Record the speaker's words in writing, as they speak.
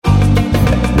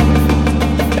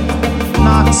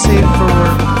Not safe for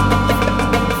work.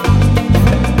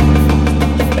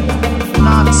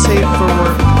 Not safe for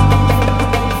work.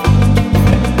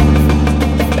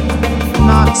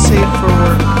 Not safe for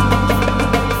work.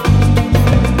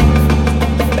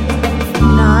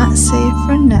 Not safe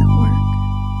for network.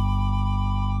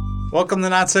 Welcome to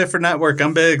Not Safe for Network.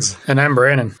 I'm Biggs. And I'm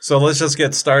Brandon. So let's just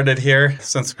get started here,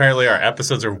 since apparently our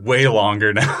episodes are way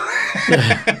longer now.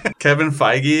 Kevin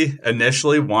Feige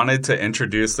initially wanted to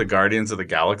introduce the Guardians of the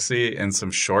Galaxy in some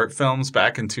short films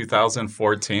back in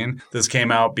 2014. This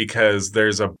came out because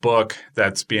there's a book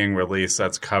that's being released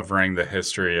that's covering the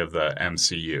history of the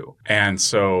MCU. And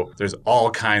so there's all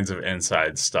kinds of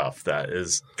inside stuff that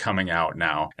is coming out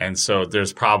now. And so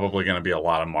there's probably going to be a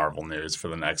lot of Marvel news for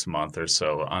the next month or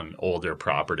so on older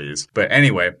properties. But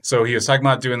anyway, so he was talking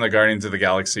about doing the Guardians of the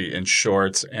Galaxy in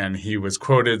shorts, and he was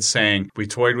quoted saying, "We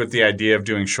toyed with the idea of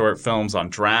doing short films on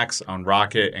Drax, on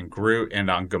Rocket and Groot, and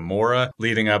on Gamora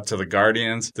leading up to the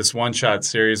Guardians. This one-shot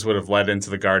series would have led into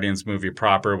the Guardians movie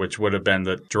proper, which would have been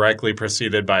directly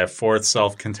preceded by a fourth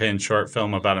self-contained short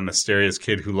film about a mysterious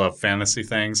kid who loved fantasy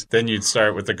things. Then you'd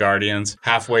start with the Guardians.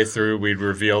 Halfway through, we'd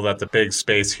reveal that the big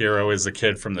space hero is the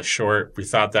kid from the short. We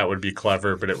thought that would be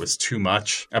clever, but it was too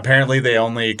much." Apparently, they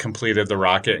only completed the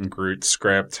Rocket and Groot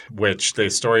script, which they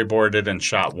storyboarded and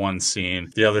shot one scene.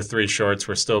 The other three shorts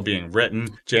were still being written.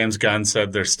 James Gunn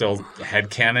said there's still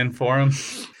headcanon for him.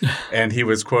 And he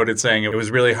was quoted saying, "It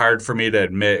was really hard for me to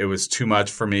admit it was too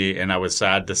much for me, and I was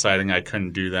sad deciding I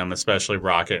couldn't do them, especially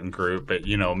Rocket and Groot, but,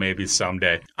 maybe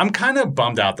someday." I'm kind of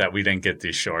bummed out that we didn't get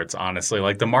these shorts, honestly.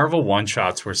 Like, the Marvel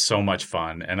one-shots were so much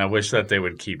fun, and I wish that they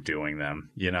would keep doing them,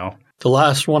 The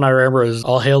last one I remember is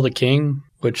All Hail the King,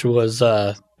 which was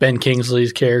Ben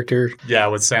Kingsley's character. Yeah,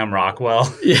 with Sam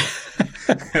Rockwell. Yeah.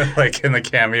 Like in the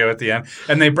cameo at the end.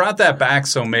 And they brought that back,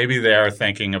 so maybe they are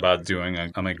thinking about doing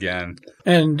them again.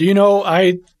 And,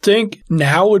 I think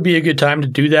now would be a good time to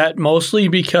do that, mostly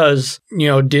because,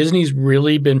 Disney's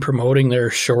really been promoting their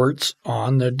shorts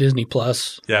on the Disney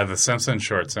Plus. Yeah, the Simpson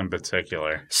shorts in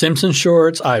particular. Simpson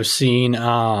shorts, I've seen.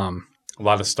 A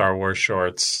lot of Star Wars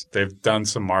shorts. They've done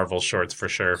some Marvel shorts for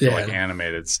sure for like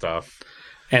animated stuff.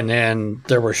 And then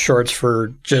there were shorts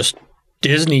for just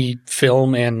Disney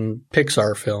film and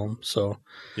Pixar film. So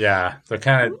yeah, they're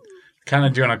kind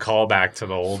of doing a callback to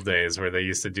the old days where they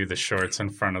used to do the shorts in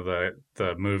front of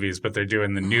the movies, but they're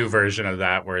doing the new version of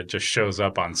that where it just shows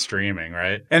up on streaming,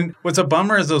 right? And what's a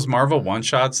bummer is those Marvel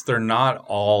one-shots, they're not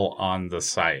all on the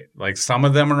site. Like, some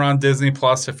of them are on Disney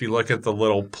Plus. If you look at the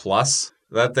little plus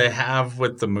that they have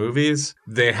with the movies,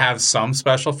 they have some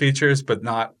special features, but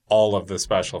not all of the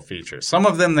special features. Some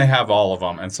of them, they have all of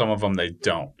them, and some of them they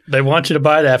don't. They want you to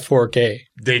buy that 4K.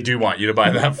 They do want you to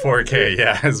buy that 4K,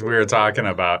 yeah, as we were talking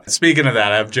about. Speaking of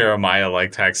that, I have Jeremiah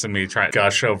texting me trying to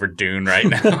gush over Dune right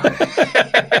now.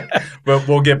 But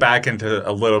we'll get back into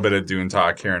a little bit of Dune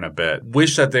talk here in a bit.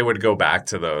 Wish that they would go back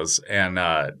to those. And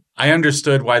I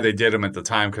understood why they did them at the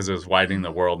time because it was widening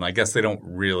the world. And I guess they don't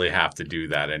really have to do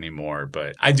that anymore.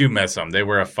 But I do miss them. They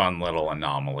were a fun little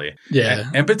anomaly. Yeah.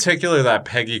 And in particular, that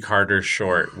Peggy Carter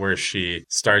short where she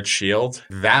starts S.H.I.E.L.D.,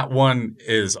 that one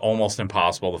is almost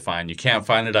impossible to find. You can't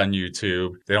find it on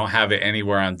YouTube. They don't have it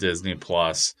anywhere on Disney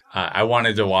Plus. I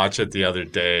wanted to watch it the other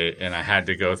day, and I had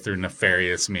to go through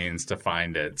nefarious means to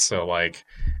find it. So,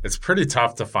 it's pretty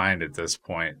tough to find at this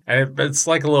point. And it's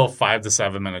like a little 5 to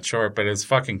 7 minute short, but it's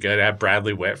fucking good. I had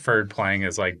Bradley Whitford playing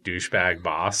as, douchebag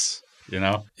boss,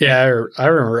 Yeah, I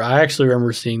remember. I actually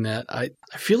remember seeing that. I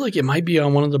feel like it might be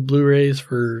on one of the Blu-rays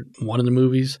for one of the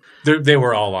movies. They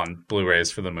were all on Blu-rays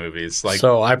for the movies.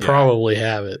 So I probably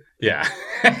have it. Yeah,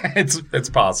 it's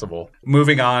possible.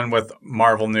 Moving on with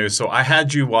Marvel news. So I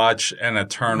had you watch an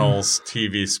Eternals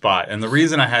TV spot. And the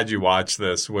reason I had you watch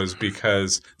this was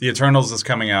because the Eternals is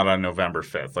coming out on November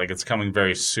 5th. It's coming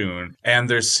very soon. And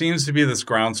there seems to be this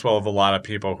groundswell of a lot of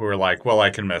people who are like, well, I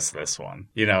can miss this one.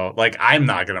 I'm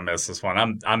not going to miss this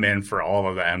one. I'm in for all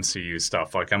of the MCU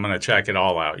stuff. I'm going to check it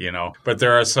all out, But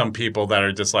there are some people that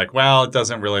are just like, well, it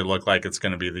doesn't really look like it's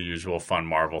going to be the usual fun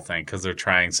Marvel thing because they're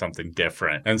trying something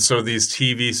different. And so these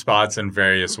TV spots in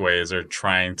various ways are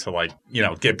trying to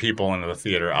get people into the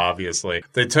theater, obviously.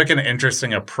 They took an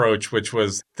interesting approach, which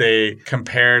was they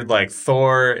compared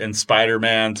Thor and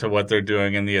Spider-Man to what they're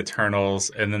doing in the Eternals.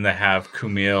 And then they have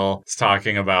Kumail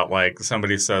talking about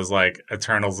somebody says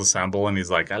Eternals Assemble. And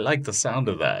he's like, I like the sound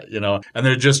of that, and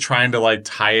they're just trying to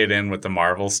tie it in with the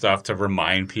Marvel stuff to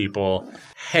remind people,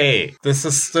 hey, this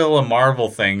is still a Marvel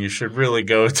thing. You should really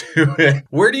go to it.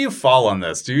 Where do you fall on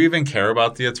this? Do you even care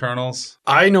about the Eternals?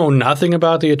 I know nothing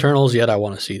about the Eternals, yet I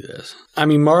want to see this. I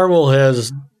mean, Marvel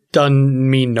has done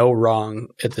me no wrong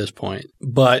at this point.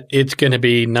 But it's going to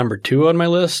be number 2 on my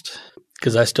list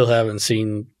because I still haven't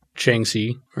seen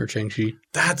Shang-Chi.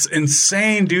 That's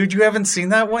insane, dude. You haven't seen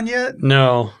that one yet?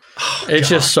 No. Oh, It's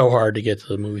God. just so hard to get to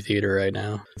the movie theater right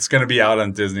now. It's going to be out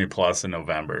on Disney Plus in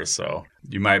November, so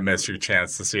you might miss your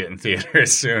chance to see it in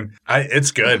theaters soon.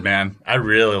 It's good, man. I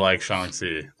really like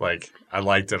Shang-Chi. Like, I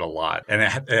liked it a lot. And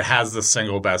it has the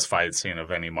single best fight scene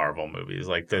of any Marvel movies.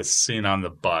 Like, this scene on the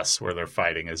bus where they're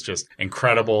fighting is just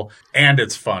incredible, and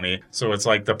it's funny. So it's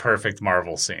like the perfect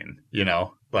Marvel scene, you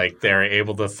know? Like, they're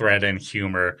able to thread in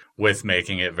humor with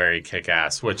making it very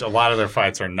kick-ass, which a lot of their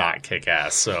fights are not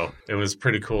kick-ass. So it was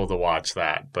pretty cool to watch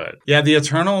that. But yeah, the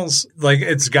Eternals, like,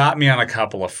 it's got me on a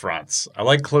couple of fronts. I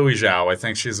like Chloe Zhao. I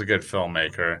think she's a good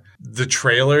filmmaker. The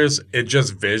trailers, it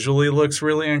just visually looks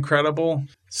really incredible.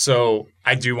 So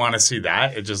I do want to see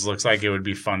that. It just looks like it would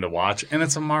be fun to watch. And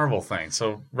it's a Marvel thing.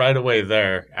 So right away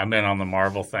there, I'm in on the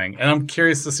Marvel thing. And I'm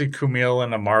curious to see Kumail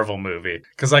in a Marvel movie.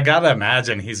 Because I got to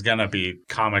imagine he's going to be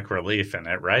comic relief in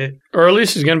it, right? Or at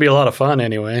least it's going to be a lot of fun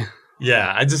anyway.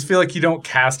 Yeah, I just feel like you don't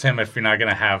cast him if you're not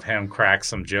going to have him crack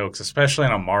some jokes, especially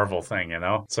in a Marvel thing, you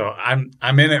know? So I'm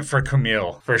in it for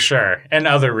Kumail, for sure, and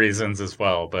other reasons as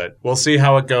well, but we'll see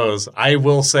how it goes. I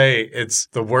will say it's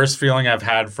the worst feeling I've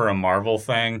had for a Marvel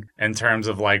thing in terms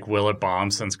of, like, will it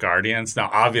bomb since Guardians? Now,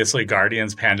 obviously,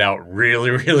 Guardians panned out really,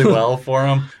 really well for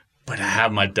him. But I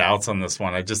have my doubts on this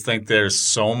one. I just think there's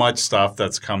so much stuff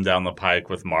that's come down the pike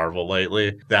with Marvel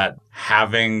lately that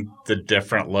having the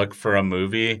different look for a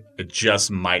movie, it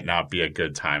just might not be a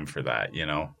good time for that, you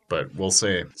know? But we'll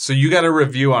see. So you got a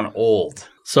review on Old.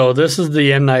 So this is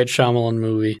the M. Night Shyamalan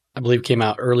movie. I believe came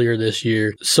out earlier this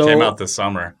year. So Came out this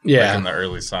summer. Yeah. Like in the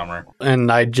early summer.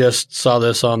 And I just saw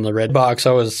this on the Redbox.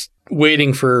 I was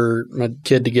waiting for my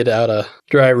kid to get out of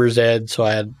driver's ed, so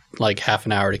I had like half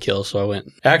an hour to kill. So I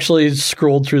went, actually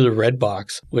scrolled through the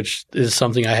Redbox, which is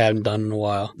something I haven't done in a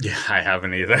while. Yeah, I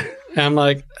haven't either. And I'm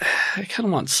like, I kind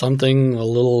of want something a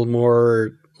little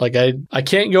more, like I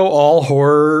can't go all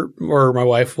horror or my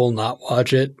wife will not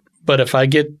watch it. But if I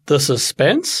get the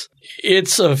suspense,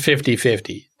 it's a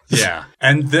 50-50. Yeah.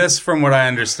 And this, from what I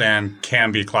understand,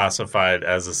 can be classified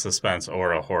as a suspense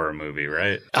or a horror movie,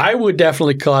 right? I would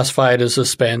definitely classify it as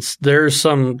suspense. There's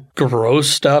some gross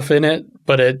stuff in it,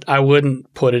 but I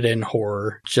wouldn't put it in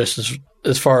horror, just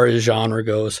as far as genre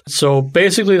goes. So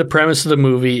basically the premise of the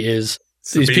movie is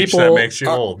It's the these beach people that makes you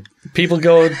old. People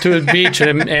go to a beach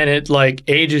and it like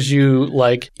ages you,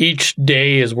 like each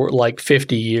day is like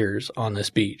 50 years on this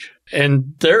beach.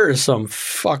 And there is some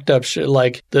fucked up shit.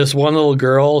 Like this one little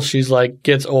girl, she's like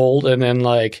gets old and then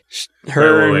like She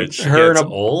gets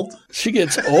old? She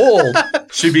gets old.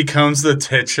 She becomes the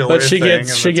titular But she thing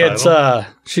gets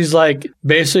she's like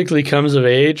basically comes of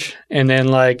age and then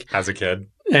like as a kid.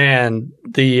 and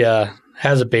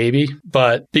has a baby,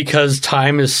 but because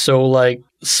time is so like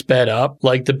sped up,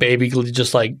 like the baby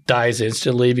just like dies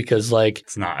instantly because like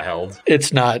It's not held.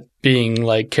 it's not being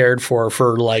like cared for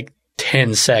like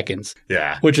 10 seconds,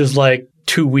 Yeah. which is like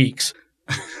 2 weeks.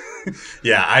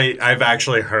 Yeah, I've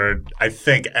actually heard, I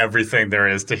think, everything there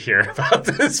is to hear about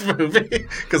this movie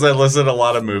because I listen to a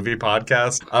lot of movie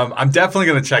podcasts. I'm definitely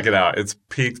going to check it out. It's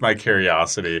piqued my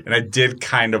curiosity. And I did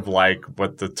kind of like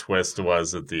what the twist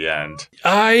was at the end.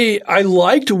 I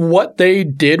liked what they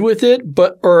did with it,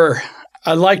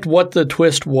 I liked what the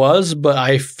twist was, but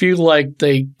I feel like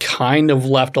they kind of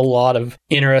left a lot of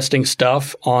interesting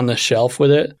stuff on the shelf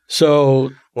with it. So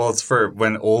Well, it's for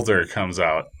when Older comes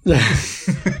out.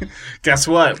 Guess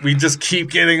what? We just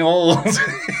keep getting old.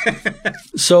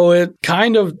 So it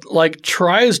kind of like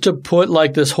tries to put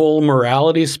like this whole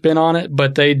morality spin on it,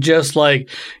 but they just like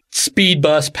speed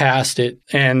bust past it.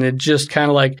 And it just kind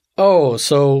of like, oh,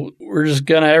 so we're just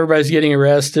everybody's getting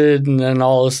arrested. And then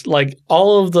all this, like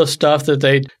all of the stuff that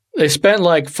they spent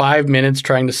like 5 minutes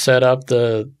trying to set up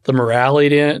the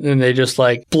morality in it, and they just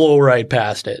like blow right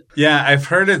past it. Yeah, I've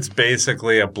heard it's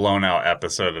basically a blown out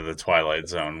episode of The Twilight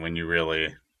Zone when you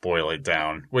really boil it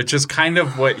down, which is kind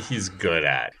of what he's good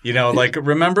at. You know, like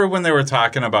remember when they were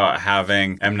talking about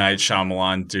having M. Night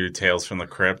Shyamalan do Tales from the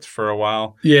Crypt for a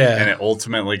while? Yeah. And it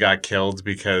ultimately got killed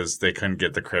because they couldn't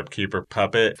get the Crypt Keeper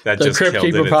puppet. That The just Crypt killed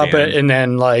Keeper it at puppet, the end. and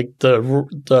then like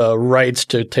the rights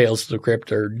to Tales of the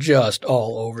Crypt are just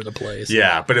all over the place.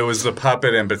 Yeah, but it was the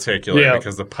puppet in particular Yeah.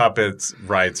 because the puppet's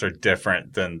rights are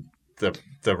different than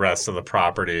the rest of the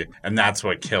property, and that's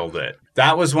what killed it.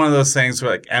 That was one of those things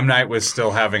where like M. Night was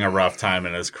still having a rough time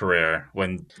in his career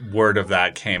when word of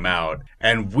that came out.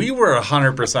 And we were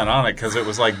 100% on it because it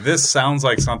was like, this sounds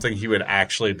like something he would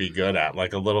actually be good at,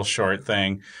 like a little short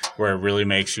thing where it really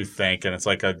makes you think. And it's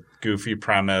like a goofy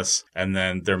premise, and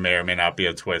then there may or may not be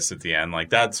a twist at the end. Like,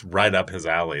 that's right up his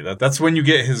alley. That's when you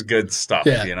get his good stuff,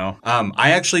 you know?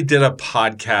 I actually did a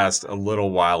podcast a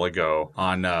little while ago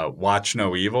on Watch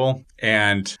No Evil,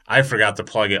 and I forgot to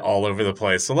plug it all over the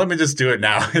place. So let me just do it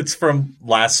now. It's from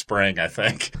last spring, I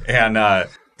think. And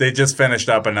they just finished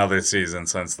up another season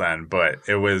since then, but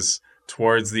it was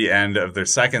towards the end of their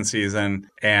second season,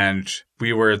 and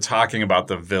we were talking about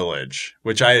The Village,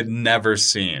 which I had never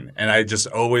seen. And I just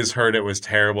always heard it was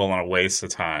terrible and a waste of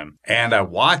time. And I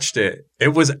watched it.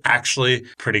 It was actually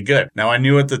pretty good. Now, I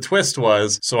knew what the twist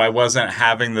was, so I wasn't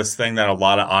having this thing that a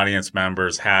lot of audience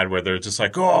members had where they're just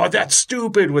like, oh, that's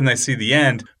stupid when they see the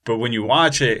end. But when you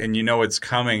watch it and you know it's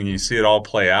coming and you see it all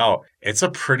play out, it's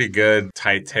a pretty good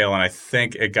tight tale. And I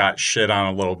think it got shit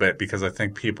on a little bit because I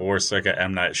think people were sick of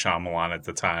M. Night Shyamalan at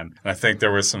the time. And I think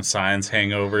there was some Signs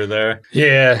hangover there.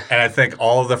 Yeah. And I think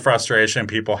all of the frustration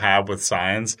people have with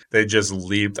Signs, they just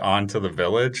leaped onto The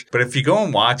Village. But if you go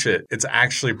and watch it, it's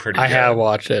actually pretty good. I have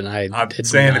watched it. And I'm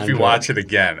saying if you watch it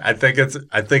again, I think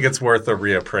it's worth a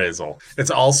reappraisal.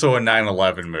 It's also a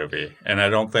 9/11 movie, and I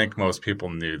don't think most people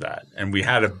knew that. And we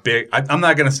had a big. I'm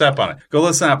not going to step on it. Go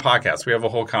listen to that podcast. We have a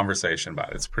whole conversation about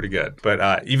it. It's pretty good.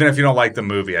 But even if you don't like the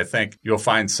movie, I think you'll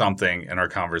find something in our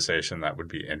conversation that would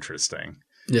be interesting.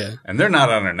 Yeah. And they're not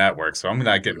on our network, so I'm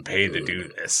not getting paid to do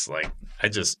this. Like, I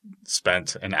just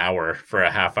spent an hour for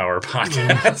a half-hour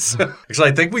podcast. Actually,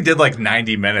 I think we did like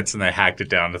 90 minutes and they hacked it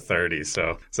down to 30.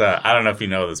 So I don't know if you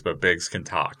know this, but Biggs can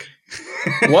talk.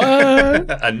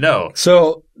 What? No.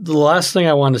 So the last thing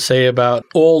I wanted to say about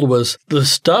Old was the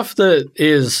stuff that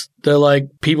like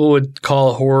people would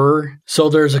call horror. So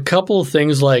there's a couple of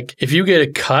things like if you get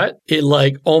a cut, it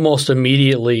like almost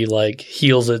immediately like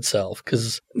heals itself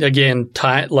because again,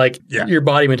 your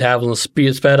body metabolism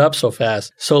is sped up so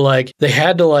fast. So like they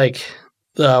had to like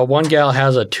one gal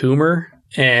has a tumor.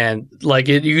 And like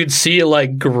you could see it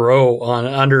like grow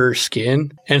under her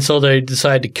skin. And so they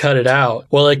decided to cut it out.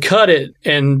 Well, they cut it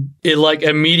and it like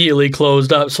immediately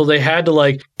closed up. So they had to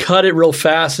like cut it real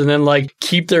fast and then like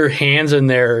keep their hands in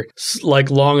there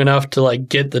like long enough to like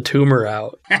get the tumor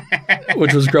out,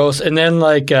 which was gross. And then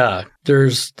like,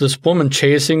 there's this woman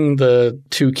chasing the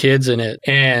two kids in it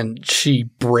and she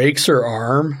breaks her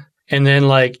arm and then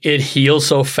like it heals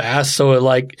so fast. So it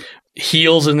like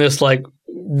heals in this like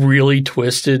really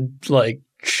twisted like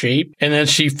shape, and then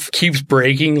she keeps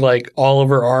breaking like all of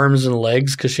her arms and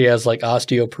legs because she has like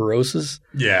osteoporosis.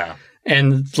 Yeah.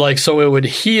 And like so it would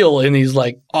heal in these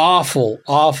like awful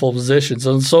positions,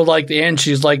 and so like the end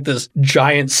she's like this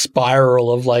giant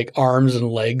spiral of like arms and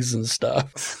legs and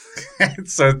stuff.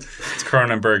 So it's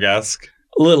Cronenberg-esque.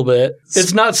 A little bit.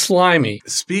 It's not slimy.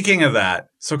 Speaking of that,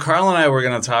 so Carl and I were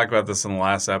going to talk about this in the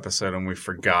last episode and we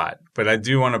forgot, but I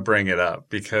do want to bring it up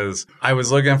because I was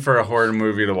looking for a horror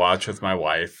movie to watch with my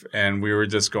wife and we were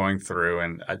just going through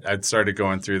and I'd started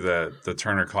going through the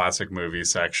Turner Classic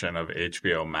Movies section of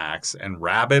HBO Max and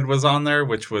Rabid was on there,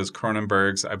 which was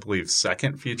Cronenberg's, I believe,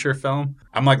 second feature film.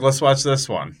 I'm like, let's watch this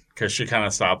one. Because she kind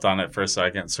of stopped on it for a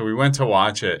second. So we went to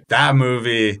watch it. That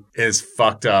movie is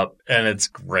fucked up and it's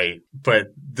great.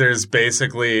 But there's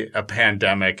basically a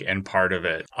pandemic in part of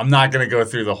it. I'm not going to go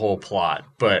through the whole plot.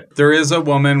 But there is a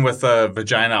woman with a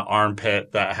vagina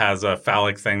armpit that has a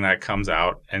phallic thing that comes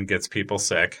out and gets people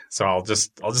sick. So I'll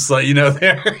just let you know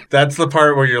there. That's the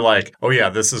part where you're like, oh yeah,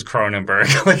 this is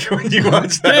Cronenberg. Like when you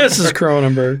watch that. This is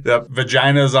Cronenberg. The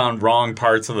vagina's on wrong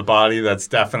parts of the body. That's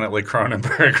definitely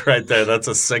Cronenberg right there. That's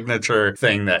a signature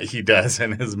thing that he does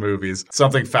in his movies.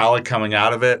 Something phallic coming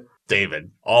out of it,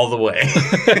 David, all the way.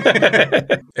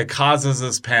 It causes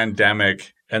this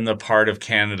pandemic in the part of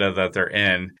Canada that they're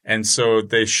in. And so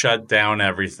they shut down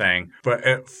everything. But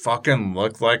it fucking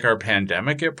looked like our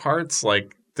pandemic at parts.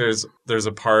 Like there's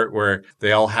a part where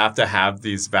they all have to have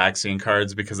these vaccine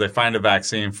cards because they find a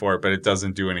vaccine for it, but it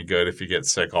doesn't do any good if you get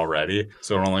sick already.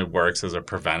 So it only works as a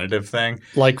preventative thing.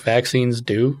 Like vaccines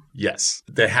do? Yes.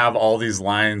 They have all these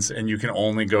lines and you can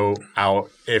only go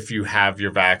out if you have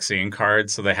your vaccine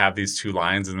card. So they have these two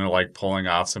lines and they're like pulling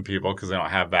off some people because they don't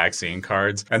have vaccine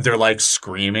cards. And they're like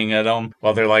screaming at them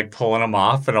while they're like pulling them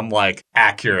off. And I'm like,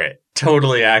 accurate.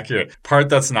 Totally accurate. Part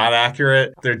that's not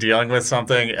accurate, they're dealing with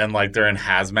something and like they're in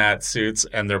hazmat suits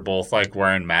and they're both like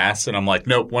wearing masks. And I'm like,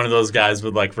 nope, one of those guys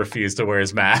would like refuse to wear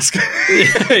his mask.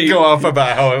 Go off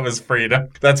about how it was freedom.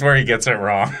 That's where he gets it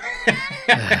wrong.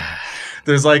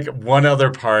 There's like one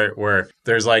other part where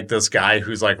there's like this guy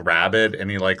who's like rabid and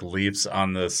he like leaps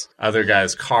on this other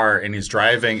guy's car and he's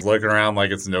driving, looking around like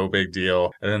it's no big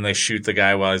deal. And then they shoot the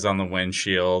guy while he's on the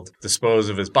windshield, dispose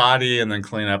of his body and then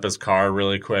clean up his car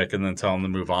really quick and then tell him to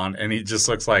move on. And he just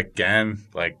looks like, again,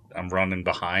 like I'm running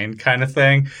behind kind of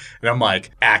thing. And I'm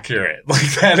like, accurate.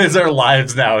 Like, that is our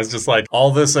lives now. It's just like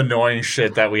all this annoying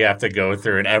shit that we have to go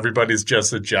through, and everybody's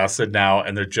just adjusted now,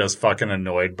 and they're just fucking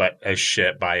annoyed as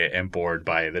shit by it and bored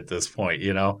by it at this point,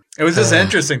 you know? It was just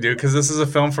interesting, dude, because this is a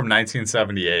film from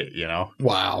 1978, you know?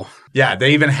 Wow. Yeah,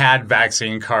 they even had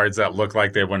vaccine cards that looked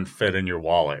like they wouldn't fit in your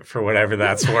wallet for whatever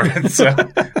that's worth. So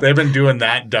they've been doing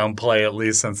that dumb play at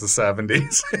least since the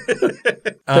 70s.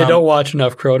 They don't watch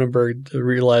enough Cronenberg to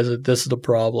realize that this is the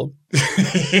problem.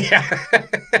 Yeah.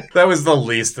 That was the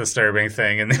least disturbing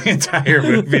thing in the entire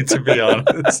movie, to be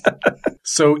honest.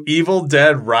 So Evil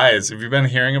Dead Rise. Have you been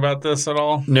hearing about this at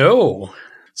all? No.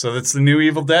 So that's the new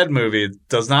Evil Dead movie. It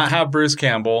does not have Bruce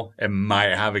Campbell. It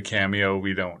might have a cameo.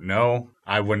 We don't know.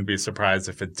 I wouldn't be surprised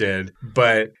if it did.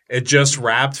 But it just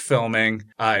wrapped filming.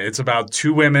 It's about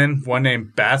two women, one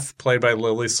named Beth, played by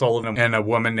Lily Sullivan, and a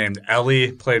woman named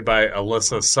Ellie, played by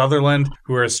Alyssa Sutherland,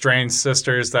 who are estranged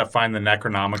sisters that find the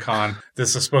Necronomicon.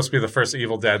 This is supposed to be the first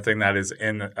Evil Dead thing that is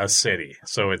in a city.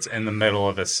 So it's in the middle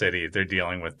of a city. They're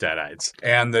dealing with deadites.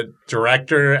 And the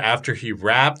director, after he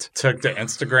wrapped, took to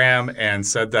Instagram and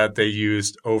said that they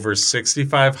used over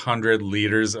 6,500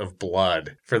 liters of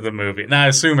blood for the movie. Now, I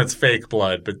assume it's fake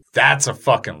blood, but that's a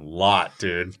fucking lot,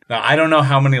 dude. Now, I don't know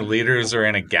how many liters are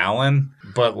in a gallon,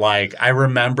 but like, I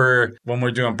remember when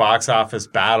we're doing Box Office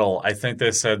Battle, I think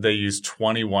they said they used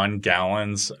 21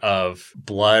 gallons of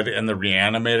blood in the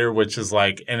Reanimator, which is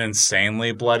like an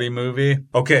insanely bloody movie.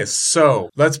 Okay, so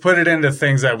let's put it into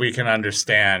things that we can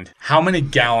understand. How many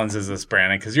gallons is this,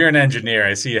 Brandon? Because you're an engineer.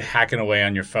 I see you hacking away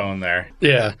on your phone there.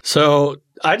 Yeah. So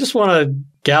I just want to,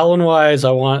 gallon wise,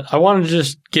 I want to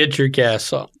just get your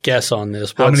guess on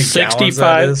this. How many gallons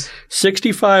that is?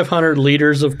 6,500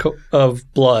 liters of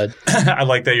blood. I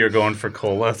like that you're going for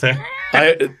cola there.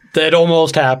 That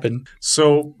almost happened.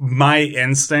 So my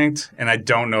instinct, and I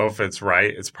don't know if it's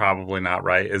right, it's probably not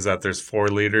right, is that there's 4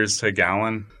 liters to a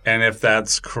gallon. And if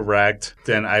that's correct,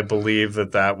 then I believe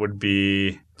that would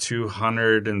be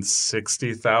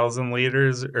 260,000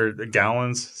 liters or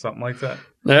gallons, something like that.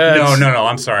 No,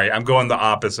 I'm sorry. I'm going the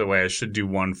opposite way. I should do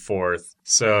 1/4.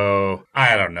 So,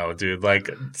 I don't know, dude. Like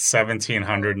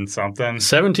 1,700 and something.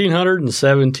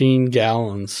 1,717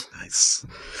 gallons. Nice.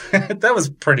 That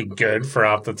was pretty good for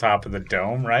off the top of the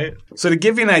dome, right? So to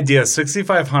give you an idea,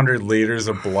 6,500 liters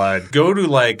of blood. Go to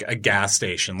like a gas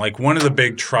station, like one of the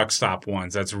big truck stop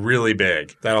ones that's really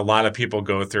big that a lot of people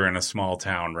go through in a small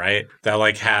town, right? That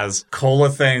like has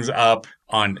cola things up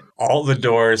on all the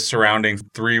doors surrounding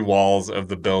 3 walls of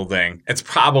the building. It's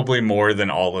probably more than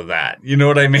all of that. You know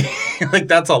what I mean? Like,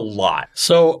 that's a lot.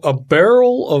 So a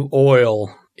barrel of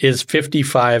oil is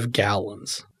 55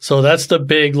 gallons. So that's the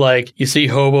big, like, you see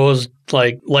hobos,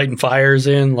 like, lighting fires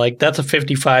in. Like, that's a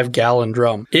 55-gallon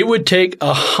drum. It would take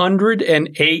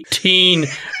 118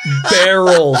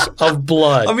 barrels of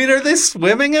blood. I mean, are they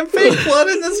swimming in fake blood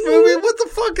in this movie? What the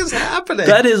fuck is happening?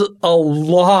 That is a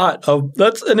lot of,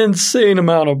 that's an insane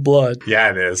amount of blood.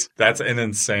 Yeah, it is. That's an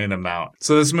insane amount.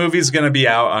 So this movie's going to be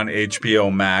out on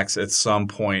HBO Max at some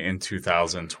point in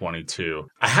 2022.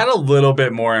 I had a little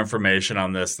bit more information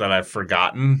on this that I've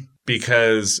forgotten,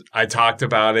 because I talked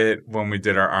about it when we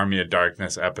did our Army of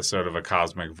Darkness episode of A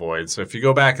Cosmic Void. So if you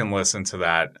go back and listen to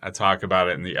that, I talk about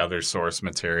it in the other source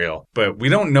material. But we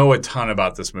don't know a ton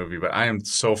about this movie, but I am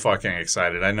so fucking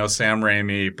excited. I know Sam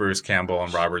Raimi, Bruce Campbell,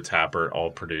 and Robert Tapert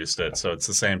all produced it. So it's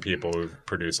the same people who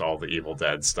produce all the Evil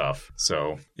Dead stuff.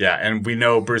 So yeah, and we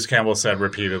know Bruce Campbell said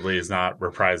repeatedly he's not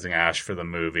reprising Ash for the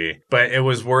movie. But it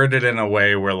was worded in a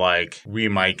way where like, we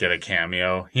might get a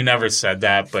cameo. He never said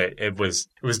that, but it was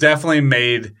definitely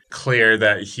made clear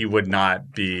that he would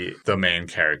not be the main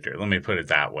character. Let me put it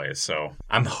that way. So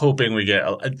I'm hoping we get,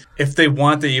 if they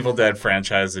want the Evil Dead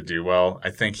franchise to do well,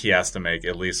 I think he has to make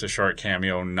at least a short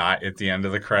cameo, not at the end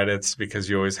of the credits, because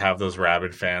you always have those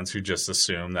rabid fans who just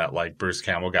assume that like Bruce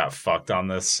Campbell got fucked on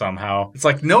this somehow. It's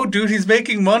like, no, dude, he's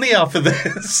making money off of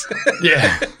this.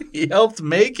 Yeah. He helped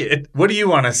make it. What do you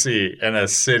want to see in a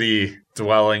city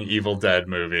dwelling Evil Dead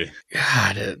movie?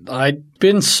 God, I've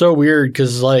been so weird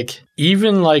because like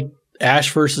even like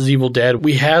Ash versus Evil Dead,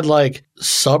 we had like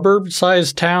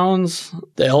suburb-sized towns.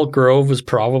 The Elk Grove was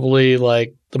probably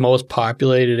like the most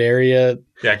populated area.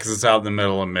 Yeah, because it's out in the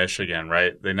middle of Michigan,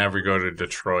 right? They never go to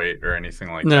Detroit or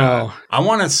anything like No. that. I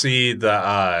want to see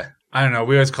the I don't know.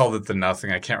 We always called it the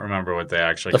Nothing. I can't remember what they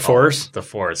actually call Force? it. The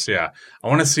Force, yeah. I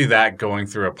want to see that going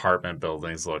through apartment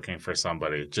buildings looking for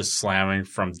somebody. Just slamming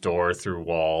from door through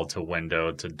wall to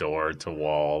window to door to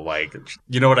wall. Like,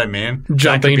 you know what I mean?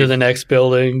 Jumping to the next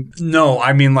building. No,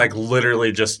 I mean like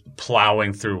literally just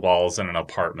plowing through walls in an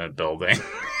apartment building.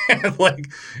 Like,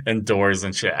 and doors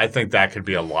and shit. I think that could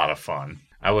be a lot of fun.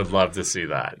 I would love to see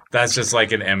that. That's just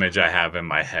like an image I have in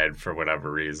my head for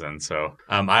whatever reason. So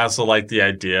I also like the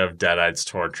idea of Deadites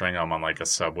torturing them on like a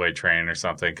subway train or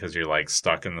something because you're like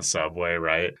stuck in the subway,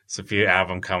 right? So if you have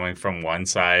them coming from one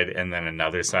side and then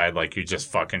another side, like you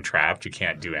just fucking trapped, you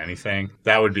can't do anything.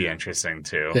 That would be interesting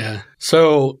too. Yeah.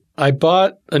 So I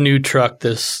bought a new truck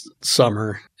this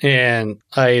summer and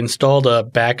I installed a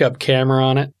backup camera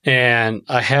on it, and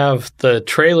I have the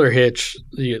trailer hitch.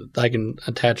 I can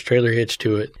attach trailer hitch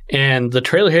to it, and the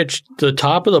trailer hitch, the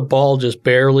top of the ball just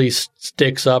barely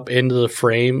sticks up into the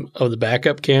frame of the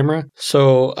backup camera.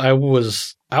 So I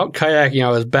was out kayaking.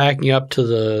 I was backing up to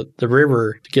the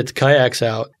river to get the kayaks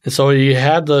out. And so you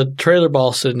had the trailer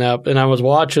ball sitting up, and I was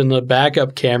watching the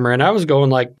backup camera, and I was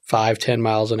going like 5-10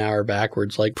 miles an hour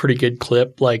backwards, like pretty good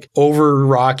clip, like over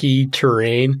rocky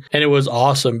terrain. And it was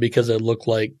awesome because it looked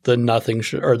like the nothing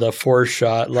or the force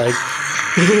shot. Like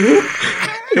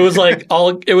it was like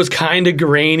it was kind of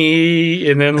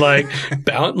grainy, and then like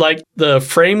like the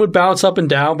frame would bounce up and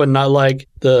down, but not like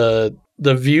the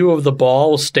view of the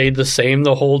ball stayed the same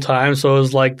the whole time. So it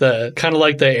was like kind of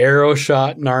like the arrow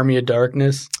shot in Army of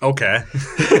Darkness. Okay.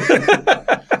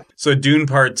 So Dune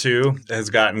Part 2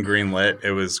 has gotten greenlit.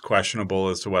 It was questionable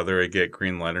as to whether it get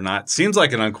greenlit or not. Seems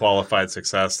like an unqualified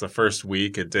success. The first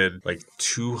week it did like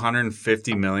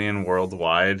 250 million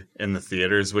worldwide in the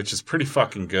theaters, which is pretty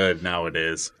fucking good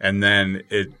nowadays. And then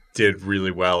it did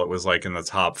really well. It was like in the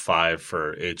top 5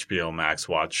 for HBO Max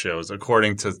watch shows,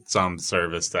 according to some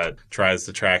service that tries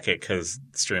to track it because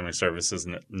streaming services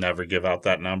never give out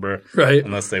that number, right?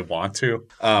 Unless they want to.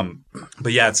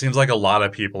 But yeah, it seems like a lot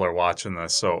of people are watching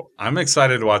this. So I'm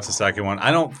excited to watch the second one.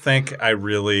 I don't think I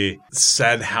really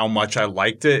said how much I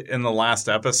liked it in the last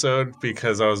episode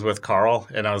because I was with Carl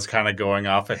and I was kind of going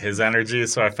off of his energy.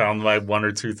 So I found like 1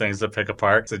 or 2 things to pick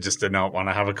apart. So I just did not want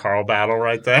to have a Carl battle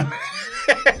right then.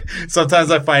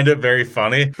 Sometimes I find it very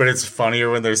funny, but it's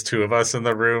funnier when there's 2 of us in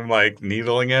the room, like,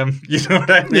 needling him. You know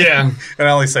what I mean? Yeah. And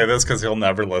I only say this because he'll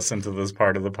never listen to this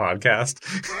part of the podcast.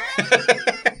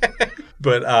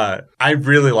 But I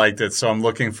really liked it, so I'm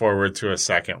looking forward to a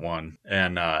second one.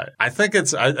 And I think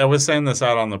I was saying this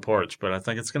out on the porch, but I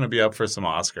think it's going to be up for some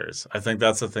Oscars. I think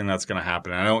that's the thing that's going to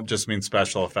happen. And I don't just mean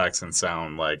special effects and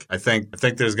sound. Like, I think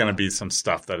there's going to be some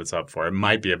stuff that it's up for. It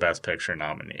might be a Best Picture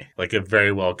nominee. Like, it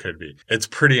very well could be. It's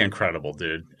pretty incredible,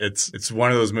 dude. It's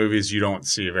one of those movies you don't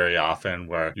see very often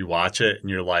where you watch it and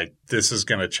you're like, this is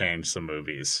going to change some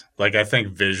movies. Like, I think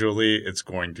visually it's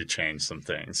going to change some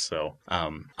things. So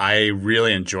I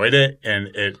really enjoyed it, and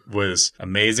it was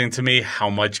amazing to me how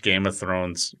much Game of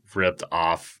Thrones ripped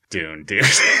off Dune, dude.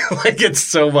 Like, it's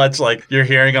so much like you're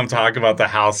hearing them talk about the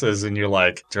houses and you're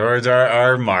like, George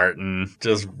R.R. Martin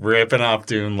just ripping off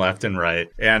Dune left and right.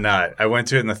 And I went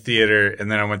to it in the theater, and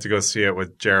then I went to go see it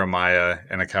with Jeremiah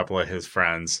and a couple of his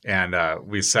friends. And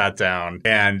we sat down,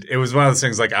 and it was one of those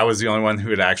things like I was the only one who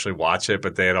had actually watched it,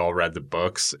 but they had all read the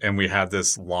books. And we had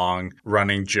this long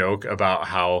running joke about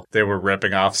how they were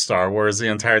ripping off Star Wars the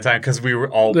entire time because we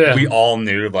all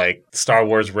knew like Star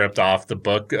Wars ripped off the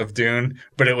book of Dune,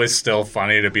 but it was still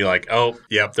funny to be like, oh,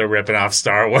 yep, they're ripping off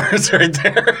Star Wars right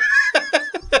there.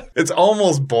 It's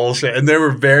almost bullshit. And they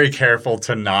were very careful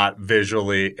to not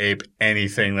visually ape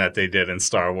anything that they did in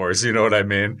Star Wars. You know what I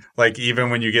mean? Like, even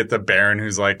when you get the Baron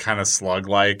who's like kind of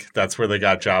slug-like, that's where they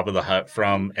got Jabba the Hutt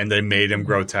from. And they made him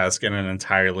grotesque in an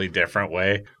entirely different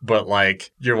way. But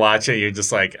like, you're watching, you're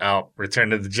just like, oh,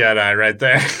 Return of the Jedi right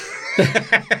there.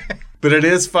 But it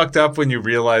is fucked up when you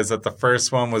realize that the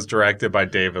first one was directed by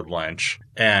David Lynch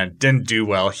and didn't do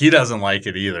well. He doesn't like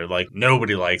it either. Like,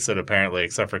 nobody likes it, apparently,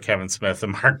 except for Kevin Smith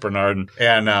and Mark Bernardin.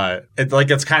 And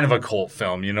it's kind of a cult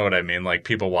film. You know what I mean? Like,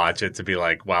 people watch it to be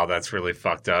like, wow, that's really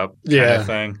fucked up kind of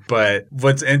thing. But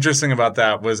what's interesting about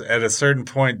that was at a certain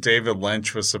point, David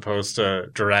Lynch was supposed to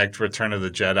direct Return of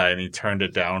the Jedi, and he turned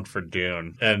it down for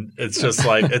Dune. And it's just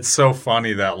like, it's so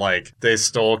funny that, like, they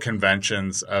stole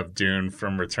conventions of Dune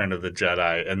from Return of the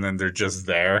Jedi, and then they're just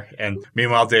there. And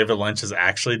meanwhile, David Lynch is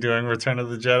actually doing Return of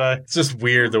the Jedi. It's just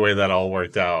weird the way that all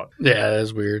worked out. Yeah, that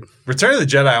is weird. Return of the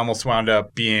Jedi almost wound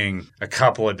up being a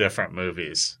couple of different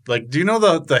movies. Like, do you know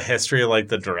the history of, like,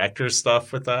 the director's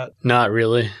stuff with that? Not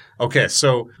really. Okay,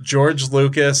 so George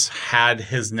Lucas had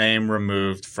his name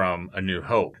removed from A New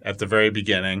Hope. At the very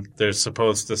beginning, they're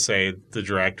supposed to say the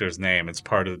director's name. It's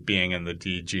part of being in the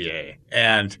DGA.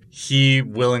 And he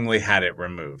willingly had it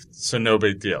removed, so no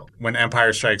big deal. When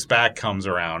Empire Strikes Back comes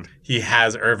around, he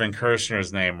has Irvin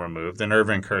Kershner's name removed, and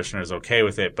Irvin Kershner is okay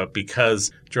with it. But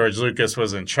because George Lucas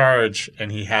was in charge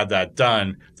and he had that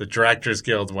done, the Directors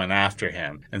Guild went after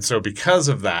him. And so because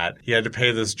of that, he had to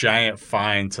pay this giant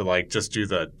fine to like just do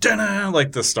the da-na,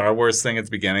 like the Star Wars thing at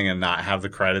the beginning and not have the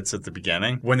credits at the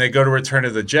beginning. When they go to Return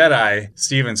of the Jedi,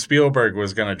 Steven Spielberg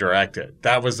was going to direct it.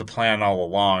 That was the plan all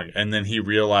along. And then he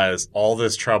realized all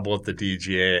this trouble at the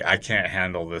DGA. I can't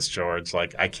handle this, George.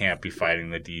 Like, I can't be fighting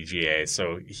the DGA.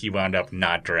 So he wound up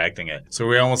not directing it. So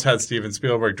we almost had Steven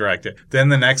Spielberg direct it. Then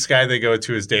the next guy they go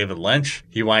to is David Lynch.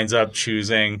 He winds up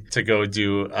choosing to go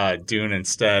do Dune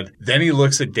instead. Then he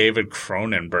looks at David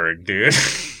Cronenberg, dude.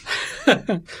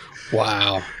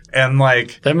 Wow. And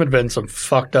like, Them had been some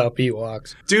fucked up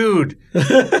Ewoks. dude,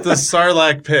 the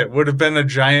Sarlacc pit would have been a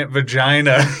giant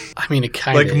vagina. I mean, it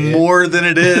kind Like of is. more than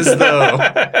it is, though.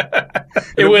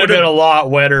 It would have been a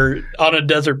lot wetter on a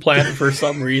desert planet for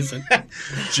some reason.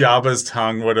 Jabba's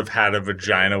tongue would have had a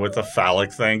vagina with a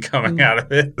phallic thing coming out of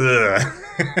it.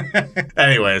 Ugh.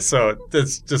 Anyway, so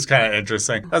that's just kind of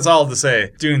interesting. That's all to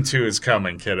say. Dune 2 is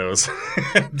coming, kiddos.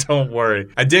 Don't worry.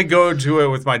 I did go to it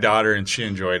with my daughter, and she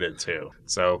enjoyed it too.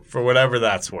 So for whatever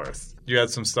that's worth. You had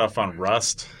some stuff on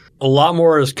Rust? A lot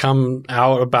more has come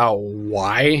out about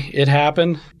why it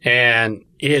happened, and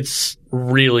it's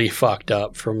really fucked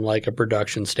up from like a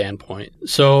production standpoint.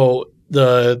 So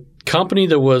the company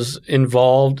that was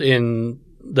involved in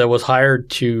that was hired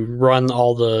to run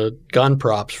all the gun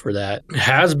props for that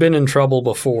has been in trouble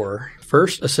before.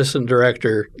 First assistant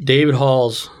director David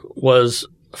Halls was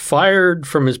fired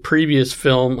from his previous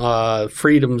film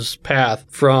Freedom's Path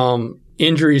from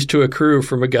injuries to a crew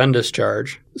from a gun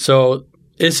discharge. So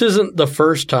this isn't the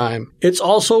first time. It's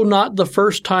also not the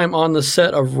first time on the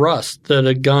set of Rust that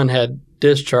a gun had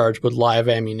discharged with live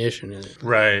ammunition in it.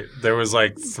 Right. There was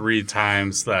like 3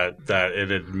 times that it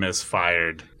had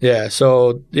misfired. Yeah,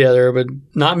 so there have been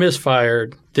not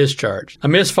misfired, discharged. A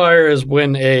misfire is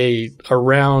when a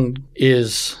round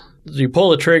is, you pull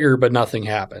the trigger but nothing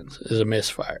happens, is a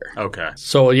misfire. Okay.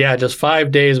 So yeah, just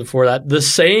 5 days before that, the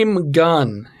same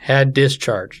gun had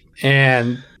discharged.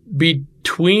 And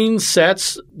between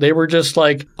sets, they were just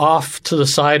like off to the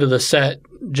side of the set,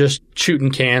 just shooting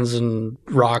cans and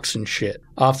rocks and shit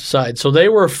off the side. So they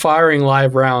were firing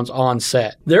live rounds on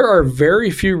set. There are very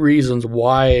few reasons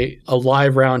why a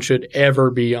live round should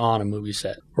ever be on a movie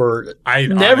set. Or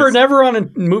never on a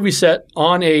movie set,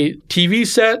 on a TV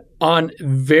set, on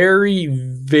very,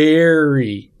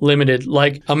 very limited,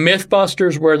 like a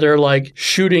Mythbusters where they're like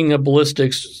shooting a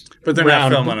ballistics. But they're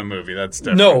round. not filming a movie. That's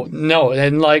different. No.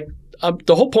 And like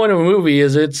the whole point of a movie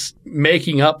is it's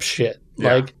making up shit.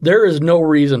 Yeah. Like, there is no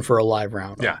reason for a live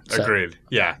round. Yeah, agreed.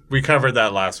 Yeah, we covered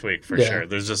that last week for sure.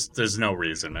 There's no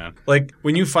reason, man. Like,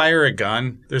 when you fire a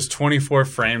gun, there's 24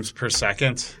 frames per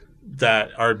second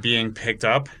that are being picked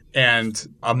up, and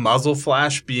a muzzle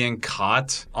flash being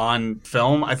caught on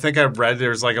film. I think I read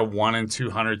there's like a 1 in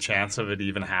 200 chance of it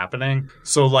even happening.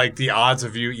 So like the odds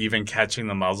of you even catching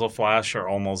the muzzle flash are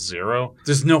almost zero.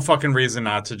 There's no fucking reason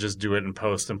not to just do it in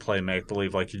post and play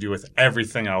make-believe like you do with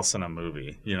everything else in a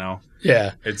movie, you know?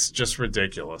 Yeah. It's just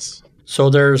ridiculous. So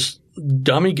there's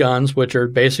dummy guns, which are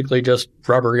basically just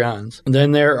rubber guns. And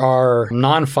then there are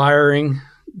non-firing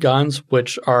guns,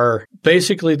 which are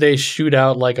basically they shoot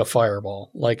out like a fireball,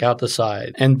 like out the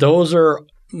side. And those are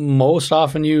most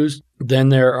often used. Then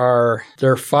there are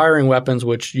firing weapons,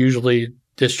 which usually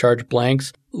discharge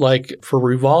blanks, like for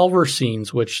revolver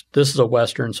scenes, which this is a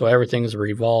Western, so everything is a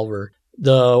revolver.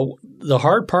 The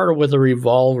hard part with a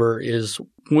revolver is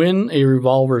when a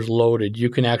revolver is loaded, you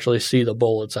can actually see the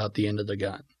bullets out the end of the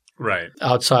gun. Right.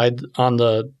 Outside on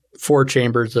the 4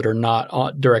 chambers that are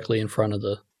not directly in front of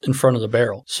the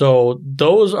barrel. So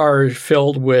those are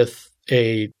filled with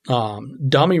a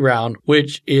dummy round,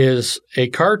 which is a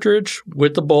cartridge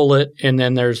with the bullet, and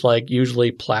then there's like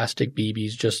usually plastic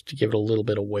BBs just to give it a little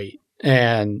bit of weight.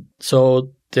 And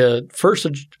so the first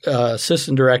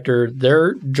assistant director,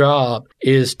 their job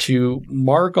is to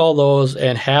mark all those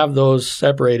and have those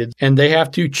separated. And they have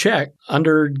to check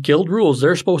under guild rules.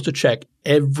 They're supposed to check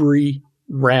every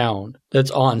round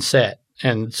that's on set.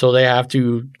 And so they have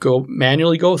to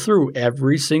manually go through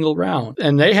every single round.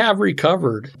 And they have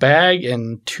recovered a bag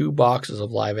and 2 boxes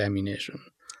of live ammunition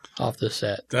off the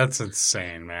set. That's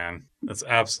insane, man. That's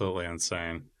absolutely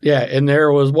insane. Yeah, and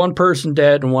there was 1 person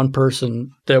dead and 1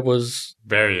 person that was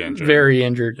very injured. Very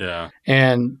injured. Yeah.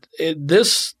 And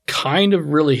this kind of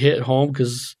really hit home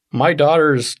because my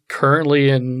daughter is currently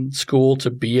in school to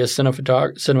be a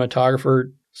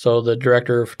cinematographer. So the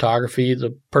director of photography,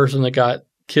 the person that got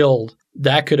killed,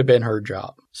 that could have been her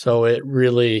job. So it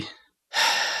really...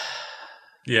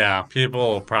 Yeah,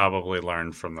 people will probably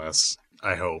learn from this,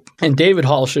 I hope. And David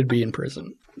Hall should be in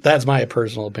prison. That's my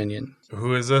personal opinion.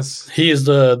 Who is this? He is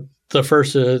the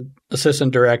first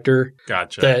assistant director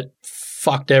Gotcha. that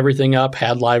fucked everything up,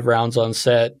 had live rounds on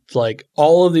set. Like,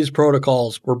 all of these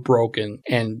protocols were broken,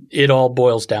 and it all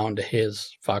boils down to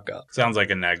his fuck up. Sounds like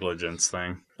a negligence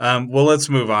thing. Well, let's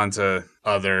move on to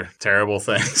other terrible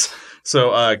things.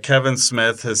 So Kevin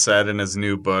Smith has said in his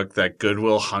new book that Good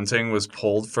Will Hunting was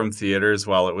pulled from theaters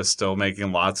while it was still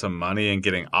making lots of money and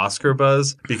getting Oscar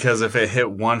buzz, because if it hit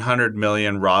 100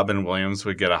 million, Robin Williams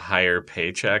would get a higher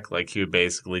paycheck. Like, he would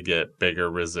basically get bigger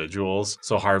residuals.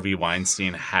 So Harvey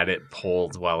Weinstein had it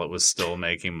pulled while it was still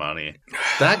making money.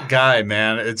 That guy,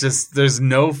 man, it's just, there's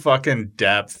no fucking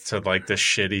depth to like the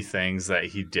shitty things that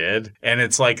he did. And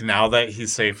it's like, now that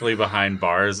he's safely behind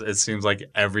bars, it seems like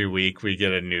every week we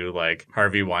get a new like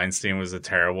Harvey Weinstein was a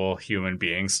terrible human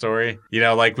being story. You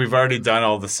know, like, we've already done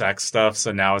all the sex stuff,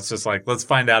 so now it's just like, let's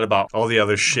find out about all the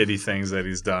other shitty things that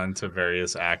he's done to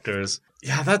various actors.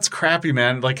 Yeah, that's crappy,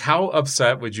 man. Like, how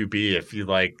upset would you be if you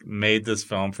like made this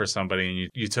film for somebody and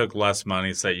you took less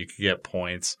money so that you could get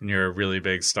points and you're a really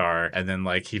big star, and then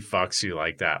like he fucks you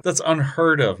like that? That's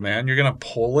unheard of, man. You're gonna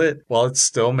pull it while it's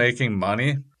still making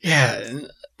money? Yeah.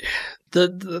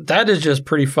 That is just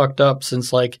pretty fucked up,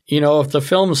 since, like, you know, if the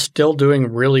film's still doing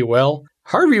really well,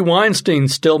 Harvey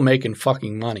Weinstein's still making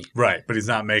fucking money. Right, but he's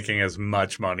not making as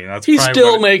much money. He's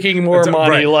still making more money.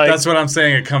 Right. Like, that's what I'm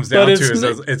saying. It comes down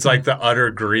to it's like the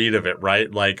utter greed of it,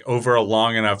 right? Like, over a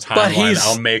long enough timeline,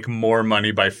 I'll make more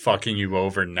money by fucking you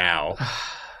over now.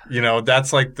 You know,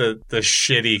 that's like the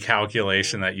shitty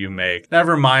calculation that you make.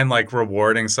 Never mind like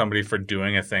rewarding somebody for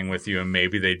doing a thing with you and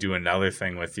maybe they do another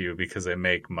thing with you because they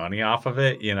make money off of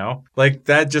it, you know? Like,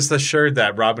 that just assured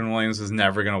that Robin Williams is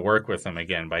never going to work with him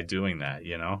again by doing that,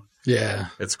 you know? Yeah.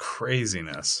 It's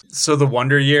craziness. So the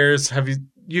Wonder Years,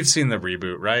 you've seen the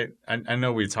reboot, right? I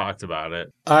know we talked about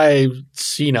it. I've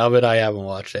seen of it. I haven't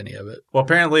watched any of it. Well,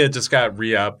 apparently it just got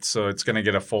re-upped, so it's going to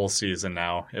get a full season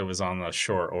now. It was on the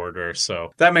short order,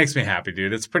 so that makes me happy,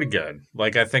 dude. It's pretty good.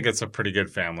 Like, I think it's a pretty good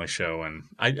family show, and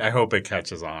I hope it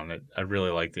catches on. I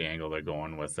really like the angle they're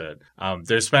going with it.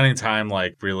 They're spending time,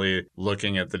 like, really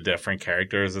looking at the different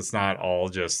characters. It's not all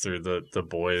just through the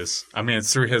boys. I mean,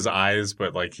 it's through his eyes,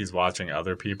 but, like, he's watching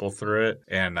other people through it,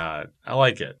 and I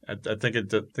like it. I think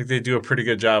they do a pretty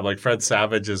good job. Like, Fred